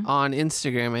on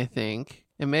Instagram, I think.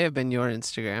 It may have been your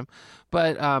Instagram.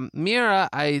 But Mera,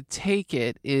 I take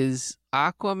it, is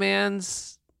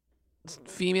Aquaman's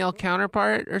female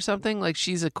counterpart or something? Like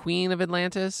she's a queen of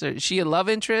Atlantis? Or is she a love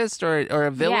interest or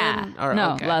a villain?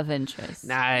 Yeah. Love interest.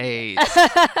 Nice.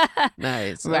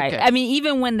 Nice. Right. Okay. I mean,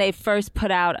 even when they first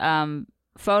put out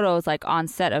photos like on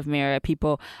set of Mera,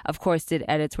 people of course did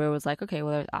edits where it was like, okay,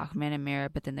 well there's Aquaman and Mera,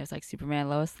 but then there's like Superman,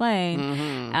 Lois Lane,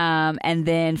 and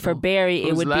then for Barry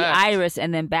it would be Iris,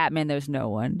 and then Batman there's no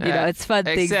one. You know, it's fun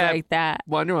things like that.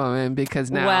 Wonder Woman,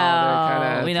 because now they're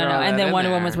kind of we don't know, and then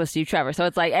Wonder Woman was with Steve Trevor, so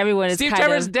it's like everyone is Steve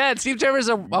Trevor's dead. Steve Trevor's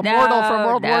a mortal from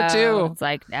World War II. It's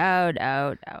like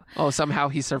no. Oh, somehow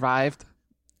he survived.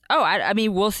 Oh, I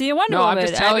mean, we'll see in Wonder Woman. I'm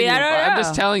just telling you. I'm know.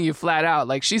 just telling you flat out.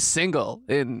 Like she's single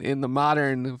in the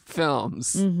modern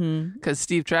films because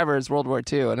Steve Trevor is World War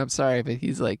II, and I'm sorry, but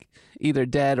he's like either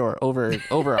dead or over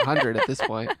 100 at this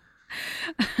point.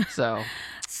 So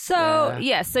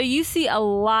So you see a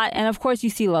lot, and of course you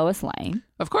see Lois Lane.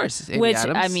 Of course, Amy which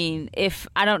Adams. I mean, if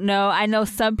I don't know, I know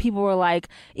some people were like,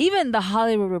 even the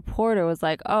Hollywood Reporter was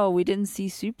like, "Oh, we didn't see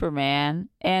Superman,"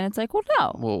 and it's like, well,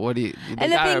 no. Well, what do you?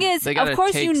 And the thing is, of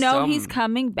course, you know he's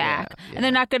coming back, and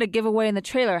they're not going to give away in the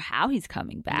trailer how he's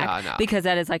coming back because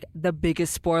that is like the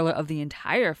biggest spoiler of the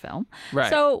entire film. Right.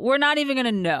 So we're not even going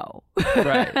to know.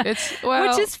 Right. It's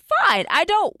which is fine. I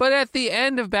don't. But at the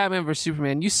end of Batman vs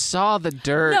Superman, you saw the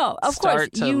dirt. No, of course,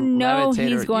 you know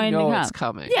he's going to come. It's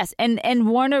coming. Yes,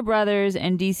 and Warner Brothers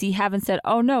and DC haven't said,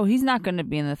 "Oh no, he's not going to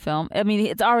be in the film." I mean,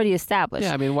 it's already established.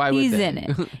 Yeah, I mean, why he's would they? in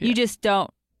it? You just don't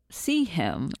see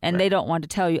him, and they don't want to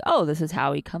tell you, "Oh, this is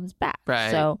how he comes back."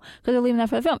 Right. So because they're leaving that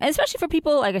for the film, and especially for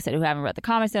people like I said who haven't read the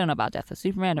comics, they don't know about Death of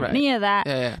Superman or any of that.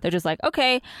 Yeah. They're just like,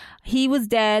 "Okay, he was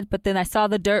dead, but then I saw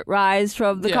the dirt rise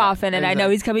from the coffin, and I know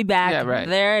he's coming back." Yeah, right.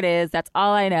 There it is. That's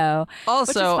all I know.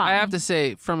 Also, I have to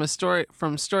say, from a story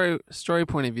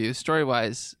point of view, story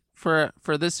wise, for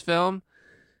this film,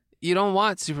 you don't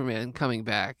want Superman coming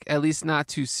back, at least not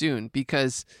too soon,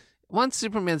 because once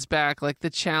Superman's back, like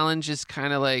the challenge is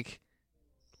kind of like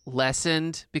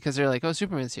lessened because they're like, oh,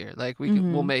 Superman's here, like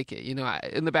we'll make it. You know,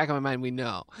 in the back of my mind, we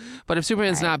know. But if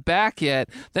Superman's not back yet,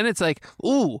 then it's like,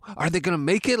 ooh, are they gonna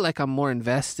make it? Like I'm more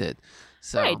invested.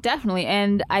 So. Right, definitely,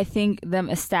 and I think them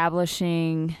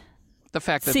establishing the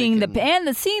fact that seeing they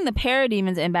can... seeing the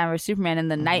parademons in Batman vs Superman in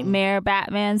the Nightmare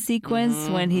Batman sequence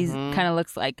when he's kind of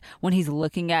looks like when he's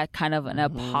looking at kind of an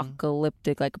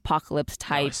apocalyptic like apocalypse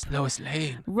type Lois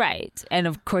Lane. Right, and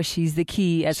of course she's the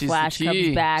key as She's Flash the key.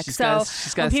 comes back. She's So gotta when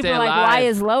stay people are like, alive. why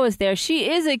is Lois there? She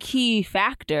is a key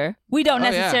factor. We don't Oh,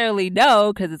 yeah. necessarily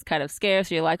know because it's kind of scarce.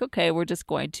 So you're like, okay, we're just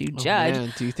going to judge.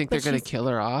 Man, do you think But they're going to she's- kill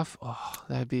her off? Oh,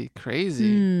 that'd be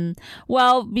crazy.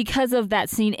 Well, because of that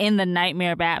scene in the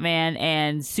Nightmare Batman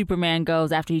and Superman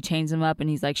goes after he chains him up and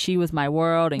he's like, she was my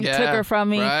world and you took her from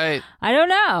me. Right. I don't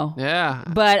know. Yeah.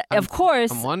 But of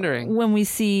course, I'm wondering. when we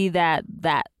see that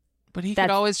But he could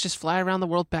That's- always just fly around the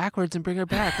world backwards and bring her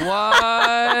back.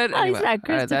 What? he's not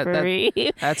Christopher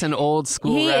Reeve. That's an old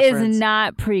school He reference. is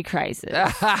not pre-crisis.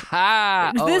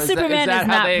 This Superman is is how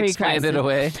not they explained it pre-crisis.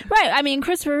 away? Right. I mean,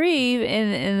 Christopher Reeve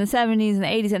in the 70s and the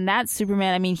 80s, and that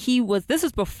Superman, I mean, this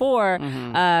was before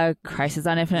Crisis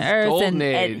on Infinite Earths. Golden and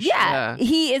Age, yeah, yeah.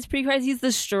 he is pre-crisis. He's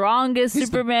the strongest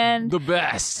Superman The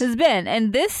best. has been.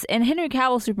 And Henry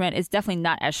Cavill Superman is definitely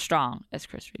not as strong as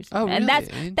Chris Reeve's. Oh, And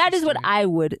really? that is what Interesting. I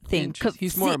would think. 'Cause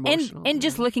He's more emotional, And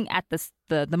just looking at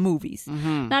the movies,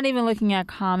 not even looking at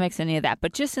comics, any of that,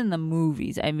 but just in the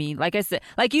movies. I mean, like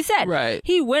you said, Right.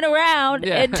 he went around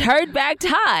Yeah. and turned back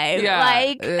time. Yeah.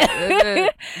 Like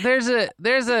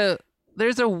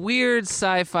There's a weird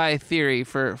sci-fi theory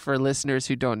for listeners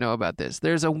who don't know about this.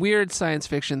 There's a weird science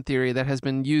fiction theory that has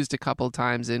been used a couple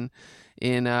times in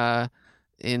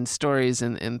stories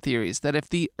and theories that if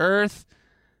the Earth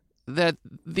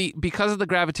because of the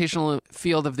gravitational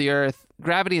field of the Earth,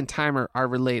 gravity and time are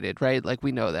related, right? Like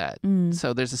we know that.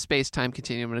 So there's a space-time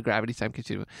continuum and a gravity-time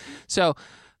continuum. So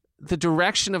the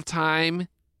direction of time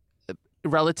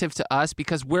relative to us,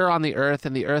 because we're on the Earth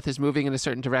and the Earth is moving in a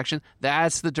certain direction,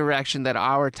 that's the direction that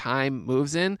our time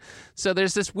moves in. So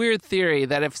there's this weird theory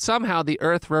that if somehow the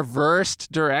Earth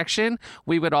reversed direction,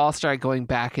 we would all start going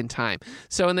back in time.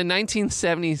 So in the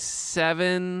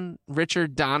 1977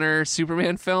 Richard Donner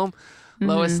Superman film,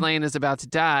 Lois Lane is about to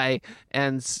die,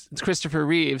 and it's Christopher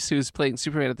Reeves, who's playing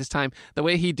Superman at this time, the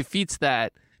way he defeats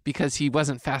that, because he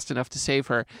wasn't fast enough to save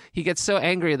her, he gets so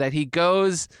angry that he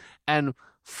goes and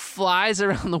flies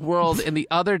around the world in the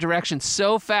other direction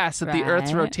so fast that the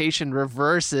Earth's Right. rotation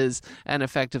reverses and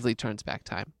effectively turns back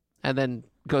time, and then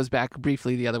goes back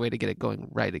briefly the other way to get it going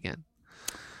right again.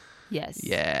 yes.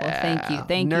 Yeah. Well, thank you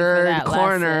for Nerd that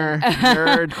corner. lesson.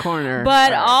 Nerd corner.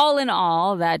 But Sorry. all in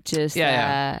all, that just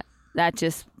Yeah. that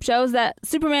just shows that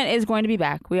Superman is going to be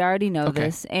back. We already know Okay.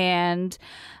 this, and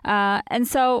I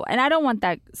don't want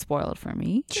that spoiled for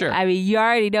me. Sure. I mean, you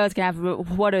already know it's gonna happen. But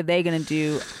what are they gonna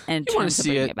do in You wanna terms of see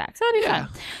bringing it. it back? So that'd be Yeah.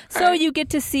 fun. So you get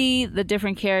to see the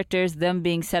different characters, them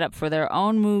being set up for their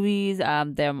own movies,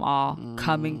 them all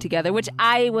coming together, which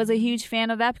I was a huge fan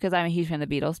of that because I'm a huge fan of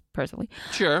the Beatles personally.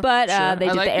 Sure. But sure. they I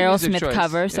did like the music Aerosmith choice.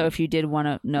 cover, so Yeah. if you did want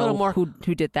to know Little more- who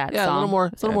did that Yeah, song, a little more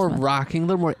it's Aerosmith. rocking, a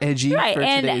little more edgy Right, for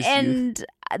today's youth. and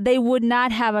they would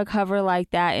not have a cover like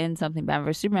that in something Batman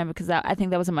vs Superman because I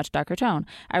think that was a much darker tone.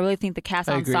 I really think the cast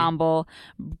I agree. ensemble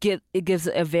gives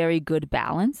a very good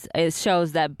balance. It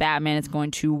shows that Batman is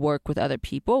going to work with other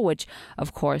people, which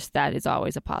of course that is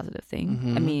always a positive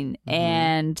thing. I mean,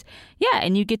 and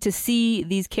you get to see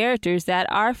these characters that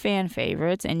are fan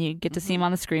favorites, and you get to see them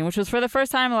on the screen, which was for the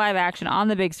first time in live action on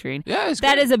the big screen. Yeah, it's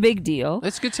That great. is a big deal.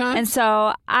 It's a good time. And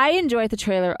so I enjoyed the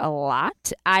trailer a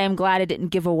lot. I am glad it didn't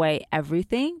give away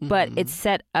everything, but it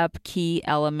set up key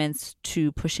elements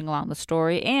to pushing along the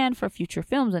story and for future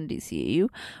films in DCU,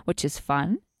 which is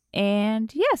fun.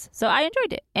 And yes, so I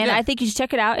enjoyed it. And Yeah. I think you should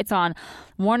check it out. It's on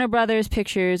Warner Brothers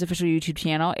Pictures official YouTube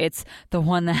channel. It's the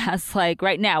one that has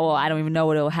right now, well, I don't even know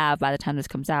what it'll have by the time this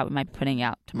comes out. We might be putting it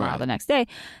out tomorrow, Right. the next day,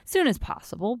 soon as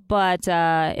possible. But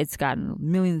it's gotten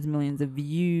millions and millions of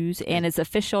views, and it's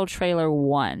official trailer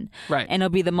 1. Right. And it'll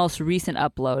be the most recent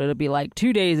upload. It'll be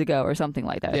 2 days ago or something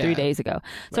like that, or 3 Yeah. days ago.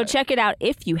 So Right. check it out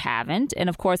if you haven't. And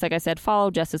of course, like I said,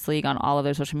 follow Justice League on all of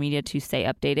their social media to stay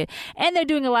updated. And they're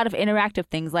doing a lot of interactive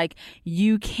things, like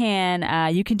you can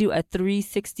do a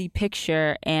 360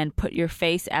 picture and put your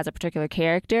face as a particular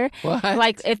character. What?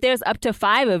 Like if there's up to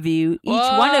 5 of you, each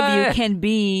one of you What? can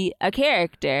be a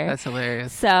character. That's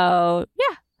hilarious. So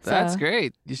yeah. That's So-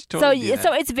 great. You should totally do that.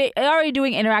 So it's already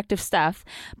doing interactive stuff,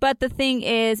 but the thing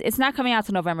is, it's not coming out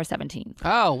till November 17th.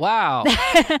 Oh, wow.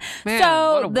 Man,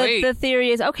 So what a wait. the theory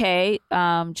is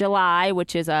July,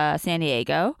 which is San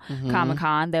Diego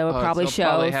Comic-Con. They will Oh, probably they'll show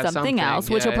probably have something something. else,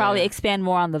 which Yeah, will probably yeah. expand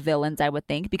more on the villains, I would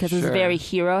think, because it's Sure. very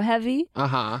hero heavy.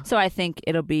 Uh-huh. So I think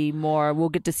it'll be more. We'll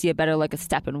get to see a better a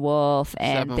Steppenwolf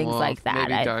and things Steppenwolf, like that.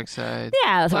 Maybe Darkseid.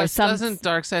 Yeah, or Plus, some. doesn't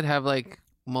Darkseid have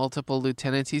multiple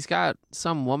lieutenants. He's got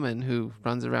some woman who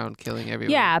runs around killing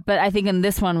everyone. Yeah, but I think in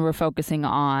this one we're focusing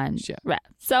on Yeah. Red.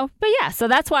 So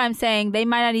that's why I'm saying they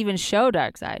might not even show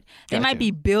Darkseid. They Gotcha. might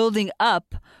be building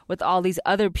up with all these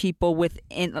other people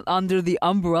under the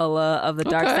umbrella of the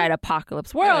Okay. Darkseid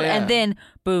apocalypse world, Yeah. and then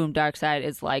boom, Darkseid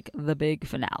is like the big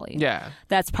finale. Yeah.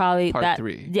 That's probably Part that.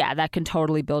 3. Yeah, that can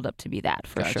totally build up to be that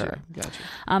for sure.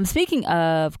 Gotcha. Speaking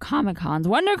of Comic Cons,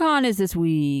 WonderCon is this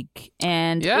week,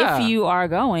 and Yeah. if you are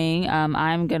going,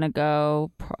 I'm gonna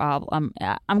go.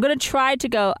 I'm gonna try to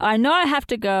go. I know I have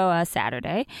to go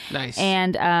Saturday, Nice.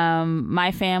 and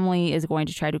my family is going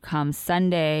to try to come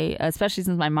Sunday, especially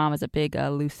since my mom is a big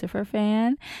Lucifer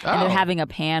fan, and they're having a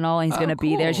panel, and he's gonna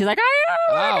be there. cool. She's like,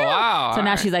 Oh, wow. So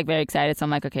now All she's like very excited. So I'm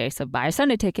like, okay, so buy a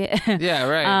Sunday ticket. right. Yeah,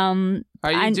 right.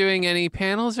 Are you I'm- doing any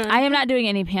panels or anything? I am not doing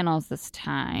any panels this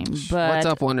time, but What's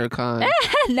up, WonderCon?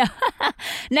 no,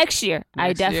 next year I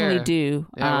Next definitely year. do.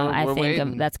 Yeah, I we're think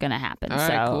waiting. that's going to happen. All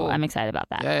right, so cool. I'm excited about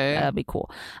that. Yeah. That'll be cool.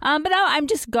 But no, I'm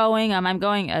just going. I'm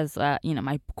going as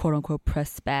my quote unquote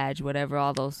press badge, whatever,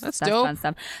 all those That's that dope. fun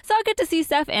stuff. So I'll get to see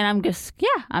stuff, and I'm just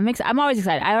I'm always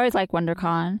excited. I always like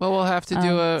WonderCon. Well, we'll have to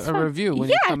do it's a fun. review when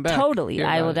Yeah, you come back. totally. Hear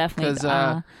I about will it. definitely,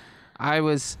 'Cause, I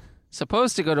was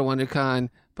supposed to go to WonderCon,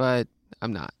 but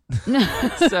I'm not.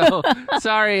 So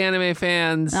sorry, anime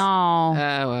fans.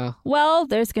 Oh. Well,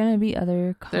 There's gonna be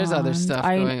other cons. There's other stuff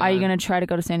Are going you on. gonna try to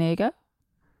go to San Diego?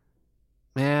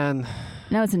 man,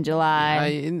 No, it's in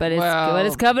July, but well,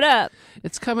 it's coming up.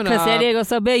 it's coming Because up. San Diego's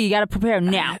so big, you got to prepare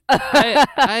now.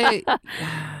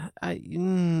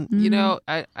 You know,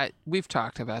 we've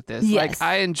talked about this. Like, Yes.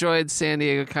 I enjoyed San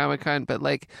Diego Comic-Con, but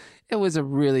like, it was a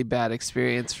really bad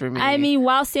experience for me. I mean,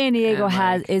 while San Diego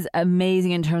And, is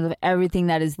amazing in terms of everything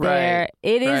that is there, Right,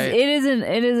 it right. is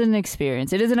an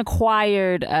experience. It is an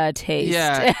acquired taste.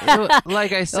 yeah,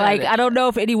 like I said, Like, I don't know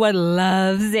if anyone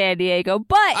loves San Diego,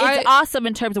 but it's awesome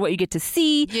in terms of what you get to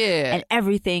see yeah, and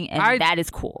everything, and that is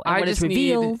cool. And I when it's just need-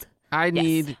 revealed. I Yes.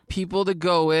 need people to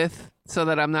go with so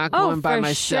that I'm not going by for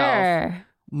myself. Sure.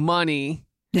 Money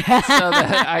so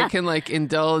that I can like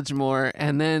indulge more,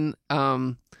 and then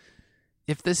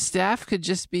if the staff could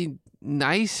just be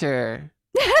nicer.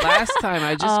 Last time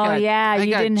I just I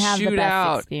got didn't have the chewed best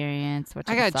out. experience. Which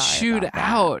I I'm got sorry chewed about that.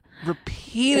 out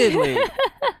repeatedly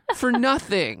for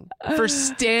nothing, for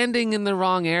standing in the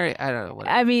wrong area. I don't know what.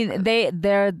 I mean,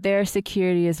 their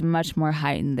security is much more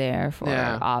heightened there for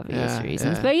Yeah, obvious yeah,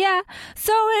 reasons. yeah. But yeah.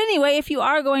 So anyway, if you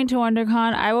are going to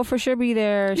WonderCon, I will for sure be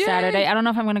there Yay. Saturday. I don't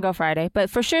know if I'm going to go Friday, but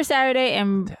for sure Saturday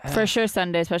and for sure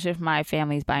Sunday, especially if my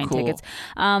family's buying Cool. tickets.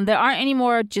 There aren't any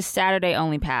more just Saturday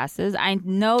only passes. I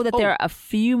know that there are a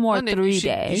few more London, 3 you should,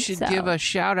 days. You should so. give a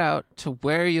shout out to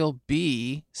where you'll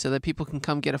be so that people can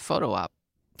come get a photo op.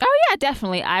 Oh yeah,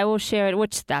 definitely. I will share it.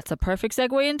 Which that's a perfect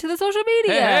segue into the social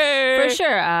media Hey! for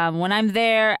sure. When I'm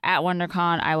there at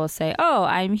WonderCon, I will say, "Oh,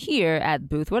 I'm here at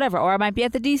booth whatever," or I might be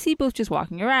at the DC booth just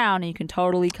walking around, and you can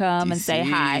totally come and say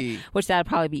hi. DC. Which that'd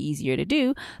probably be easier to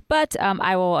do. But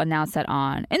I will announce that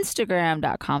on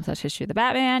Instagram.com/History of the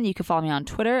Batman. You can follow me on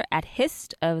Twitter at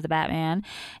Hist of the Batman.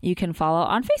 You can follow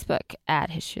on Facebook at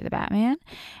History of the Batman.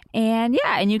 And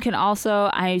yeah, and you can also,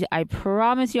 I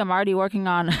promise you, I'm already working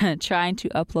on trying to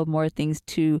upload more things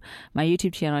to my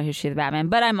YouTube channel, History of the Batman.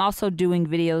 But I'm also doing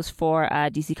videos for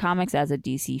DC Comics as a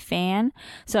DC fan.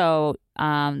 So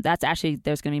that's actually,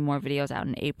 there's going to be more videos out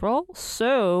in April.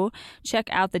 So check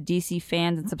out the DC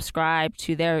Fans and subscribe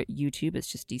to their YouTube.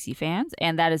 It's just DC Fans.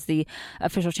 And that is the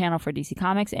official channel for DC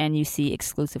Comics. And you see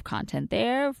exclusive content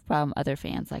there from other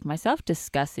fans like myself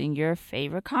discussing your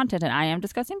favorite content. And I am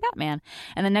discussing Batman.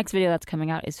 And the next video that's coming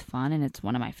out is fun, and it's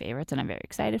one of my favorites, and I'm very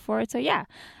excited for it. So yeah.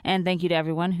 And thank you to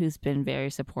everyone who's been very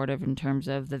supportive in terms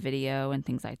of the video and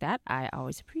things like that. I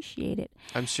always appreciate it.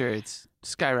 I'm sure it's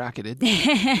skyrocketed.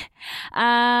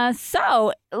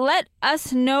 So let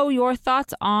us know your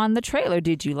thoughts on the trailer.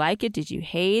 Did you like it? Did you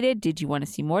hate it? Did you want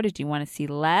to see more? Did you want to see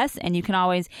less? And you can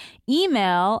always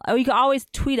email, or you can always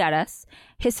tweet at us,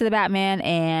 Hist of the Batman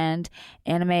and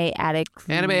Anime Addict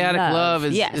Anime Addict Love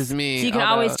is me. So you can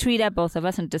although always tweet at both of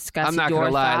us and discuss I'm not your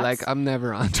gonna lie, thoughts. like I'm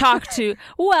never on. Talk to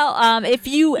if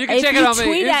you can check it on my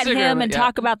tweet at Instagram, him and yeah.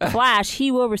 talk about the Flash, he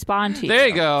will respond to you. There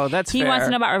you go. That's He fair. wants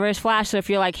to know about Reverse Flash, so if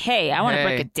you're like, hey, I want to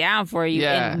break Hey. it down for you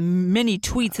Yeah. in mini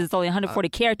tweets, it's only 140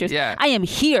 characters. yeah. I am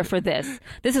here for this.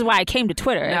 This is why I came to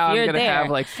Twitter. Now if you're I'm gonna there, have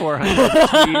like 400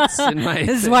 tweets in my.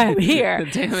 this is why I'm here.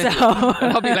 Damn it! So,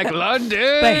 I'll be like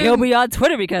London. but he'll be on Twitter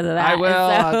Twitter because of that. I will.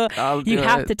 And so I'll do you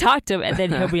have it. to talk to him, and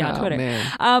then he'll be on Oh, Twitter.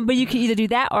 man. But you can either do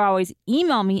that or always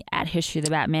email me at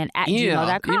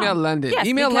historyofthebatman@gmail.com. Email London. Yes,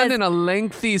 Email because- London a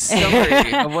lengthy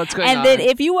summary of what's going on. And then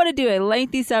if you want to do a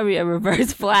lengthy summary of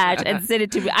Reverse Flash and send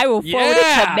it to me, I will forward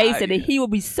it to Mason, and he will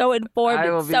be so informed I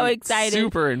will and so be excited.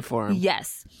 super informed.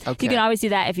 Yes. Okay. You can always do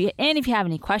that if you have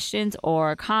any questions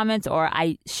or comments or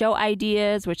show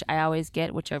ideas, which I always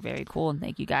get, which are very cool, and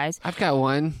thank you guys. I've got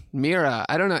one. Mira.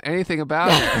 I don't know anything about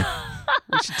it.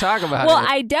 We should talk about Well, it.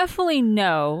 I definitely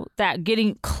know that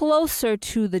getting closer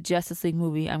to the Justice League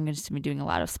movie, I'm going to be doing a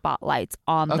lot of spotlights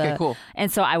on Okay, cool.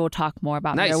 And so I will talk more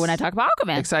about Nice. Mira when I talk about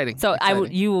Aquaman. Exciting. So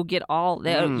Exciting. you will get all,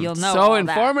 you'll know So all that.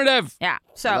 informative. Yeah.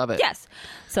 So Love it. yes.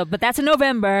 So, but that's in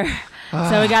November.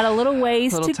 So we got a little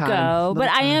ways Little to time. go. Little But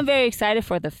I time. am very excited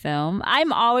for the film.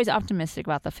 I'm always optimistic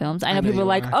about the films. I know know people you are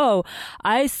like, are. oh,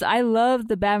 I love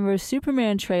the Batman vs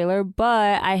Superman trailer,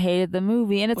 but I hated the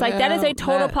movie. And it's like, that is a Well,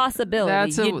 total that-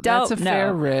 possibility. You don't that's a know.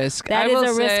 fair risk. That I is will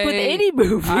a risk with say any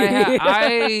movie.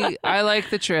 I like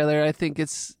the trailer. I think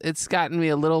it's gotten me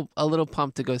a little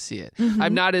pumped to go see it. Mm-hmm.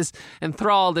 I'm not as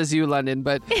enthralled as you, London,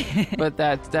 but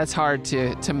that's hard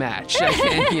to match. I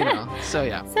can't, So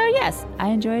yeah. So yes, I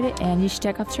enjoyed it, and you should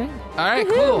check out the trailer. All right,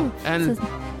 Woohoo! cool. And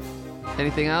So-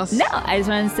 anything else? No, I just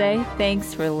wanted to say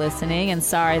thanks for listening, and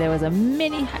sorry there was a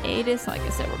mini hiatus. Like I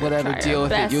said, we're gonna Whatever, try deal our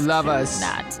with it. best You love to us.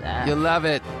 Not You'll love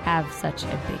it. have such a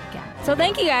big gap. So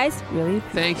thank you guys. Really,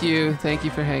 Thank you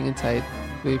for hanging tight.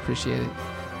 We appreciate it.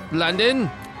 London.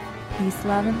 peace,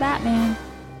 love, and Batman.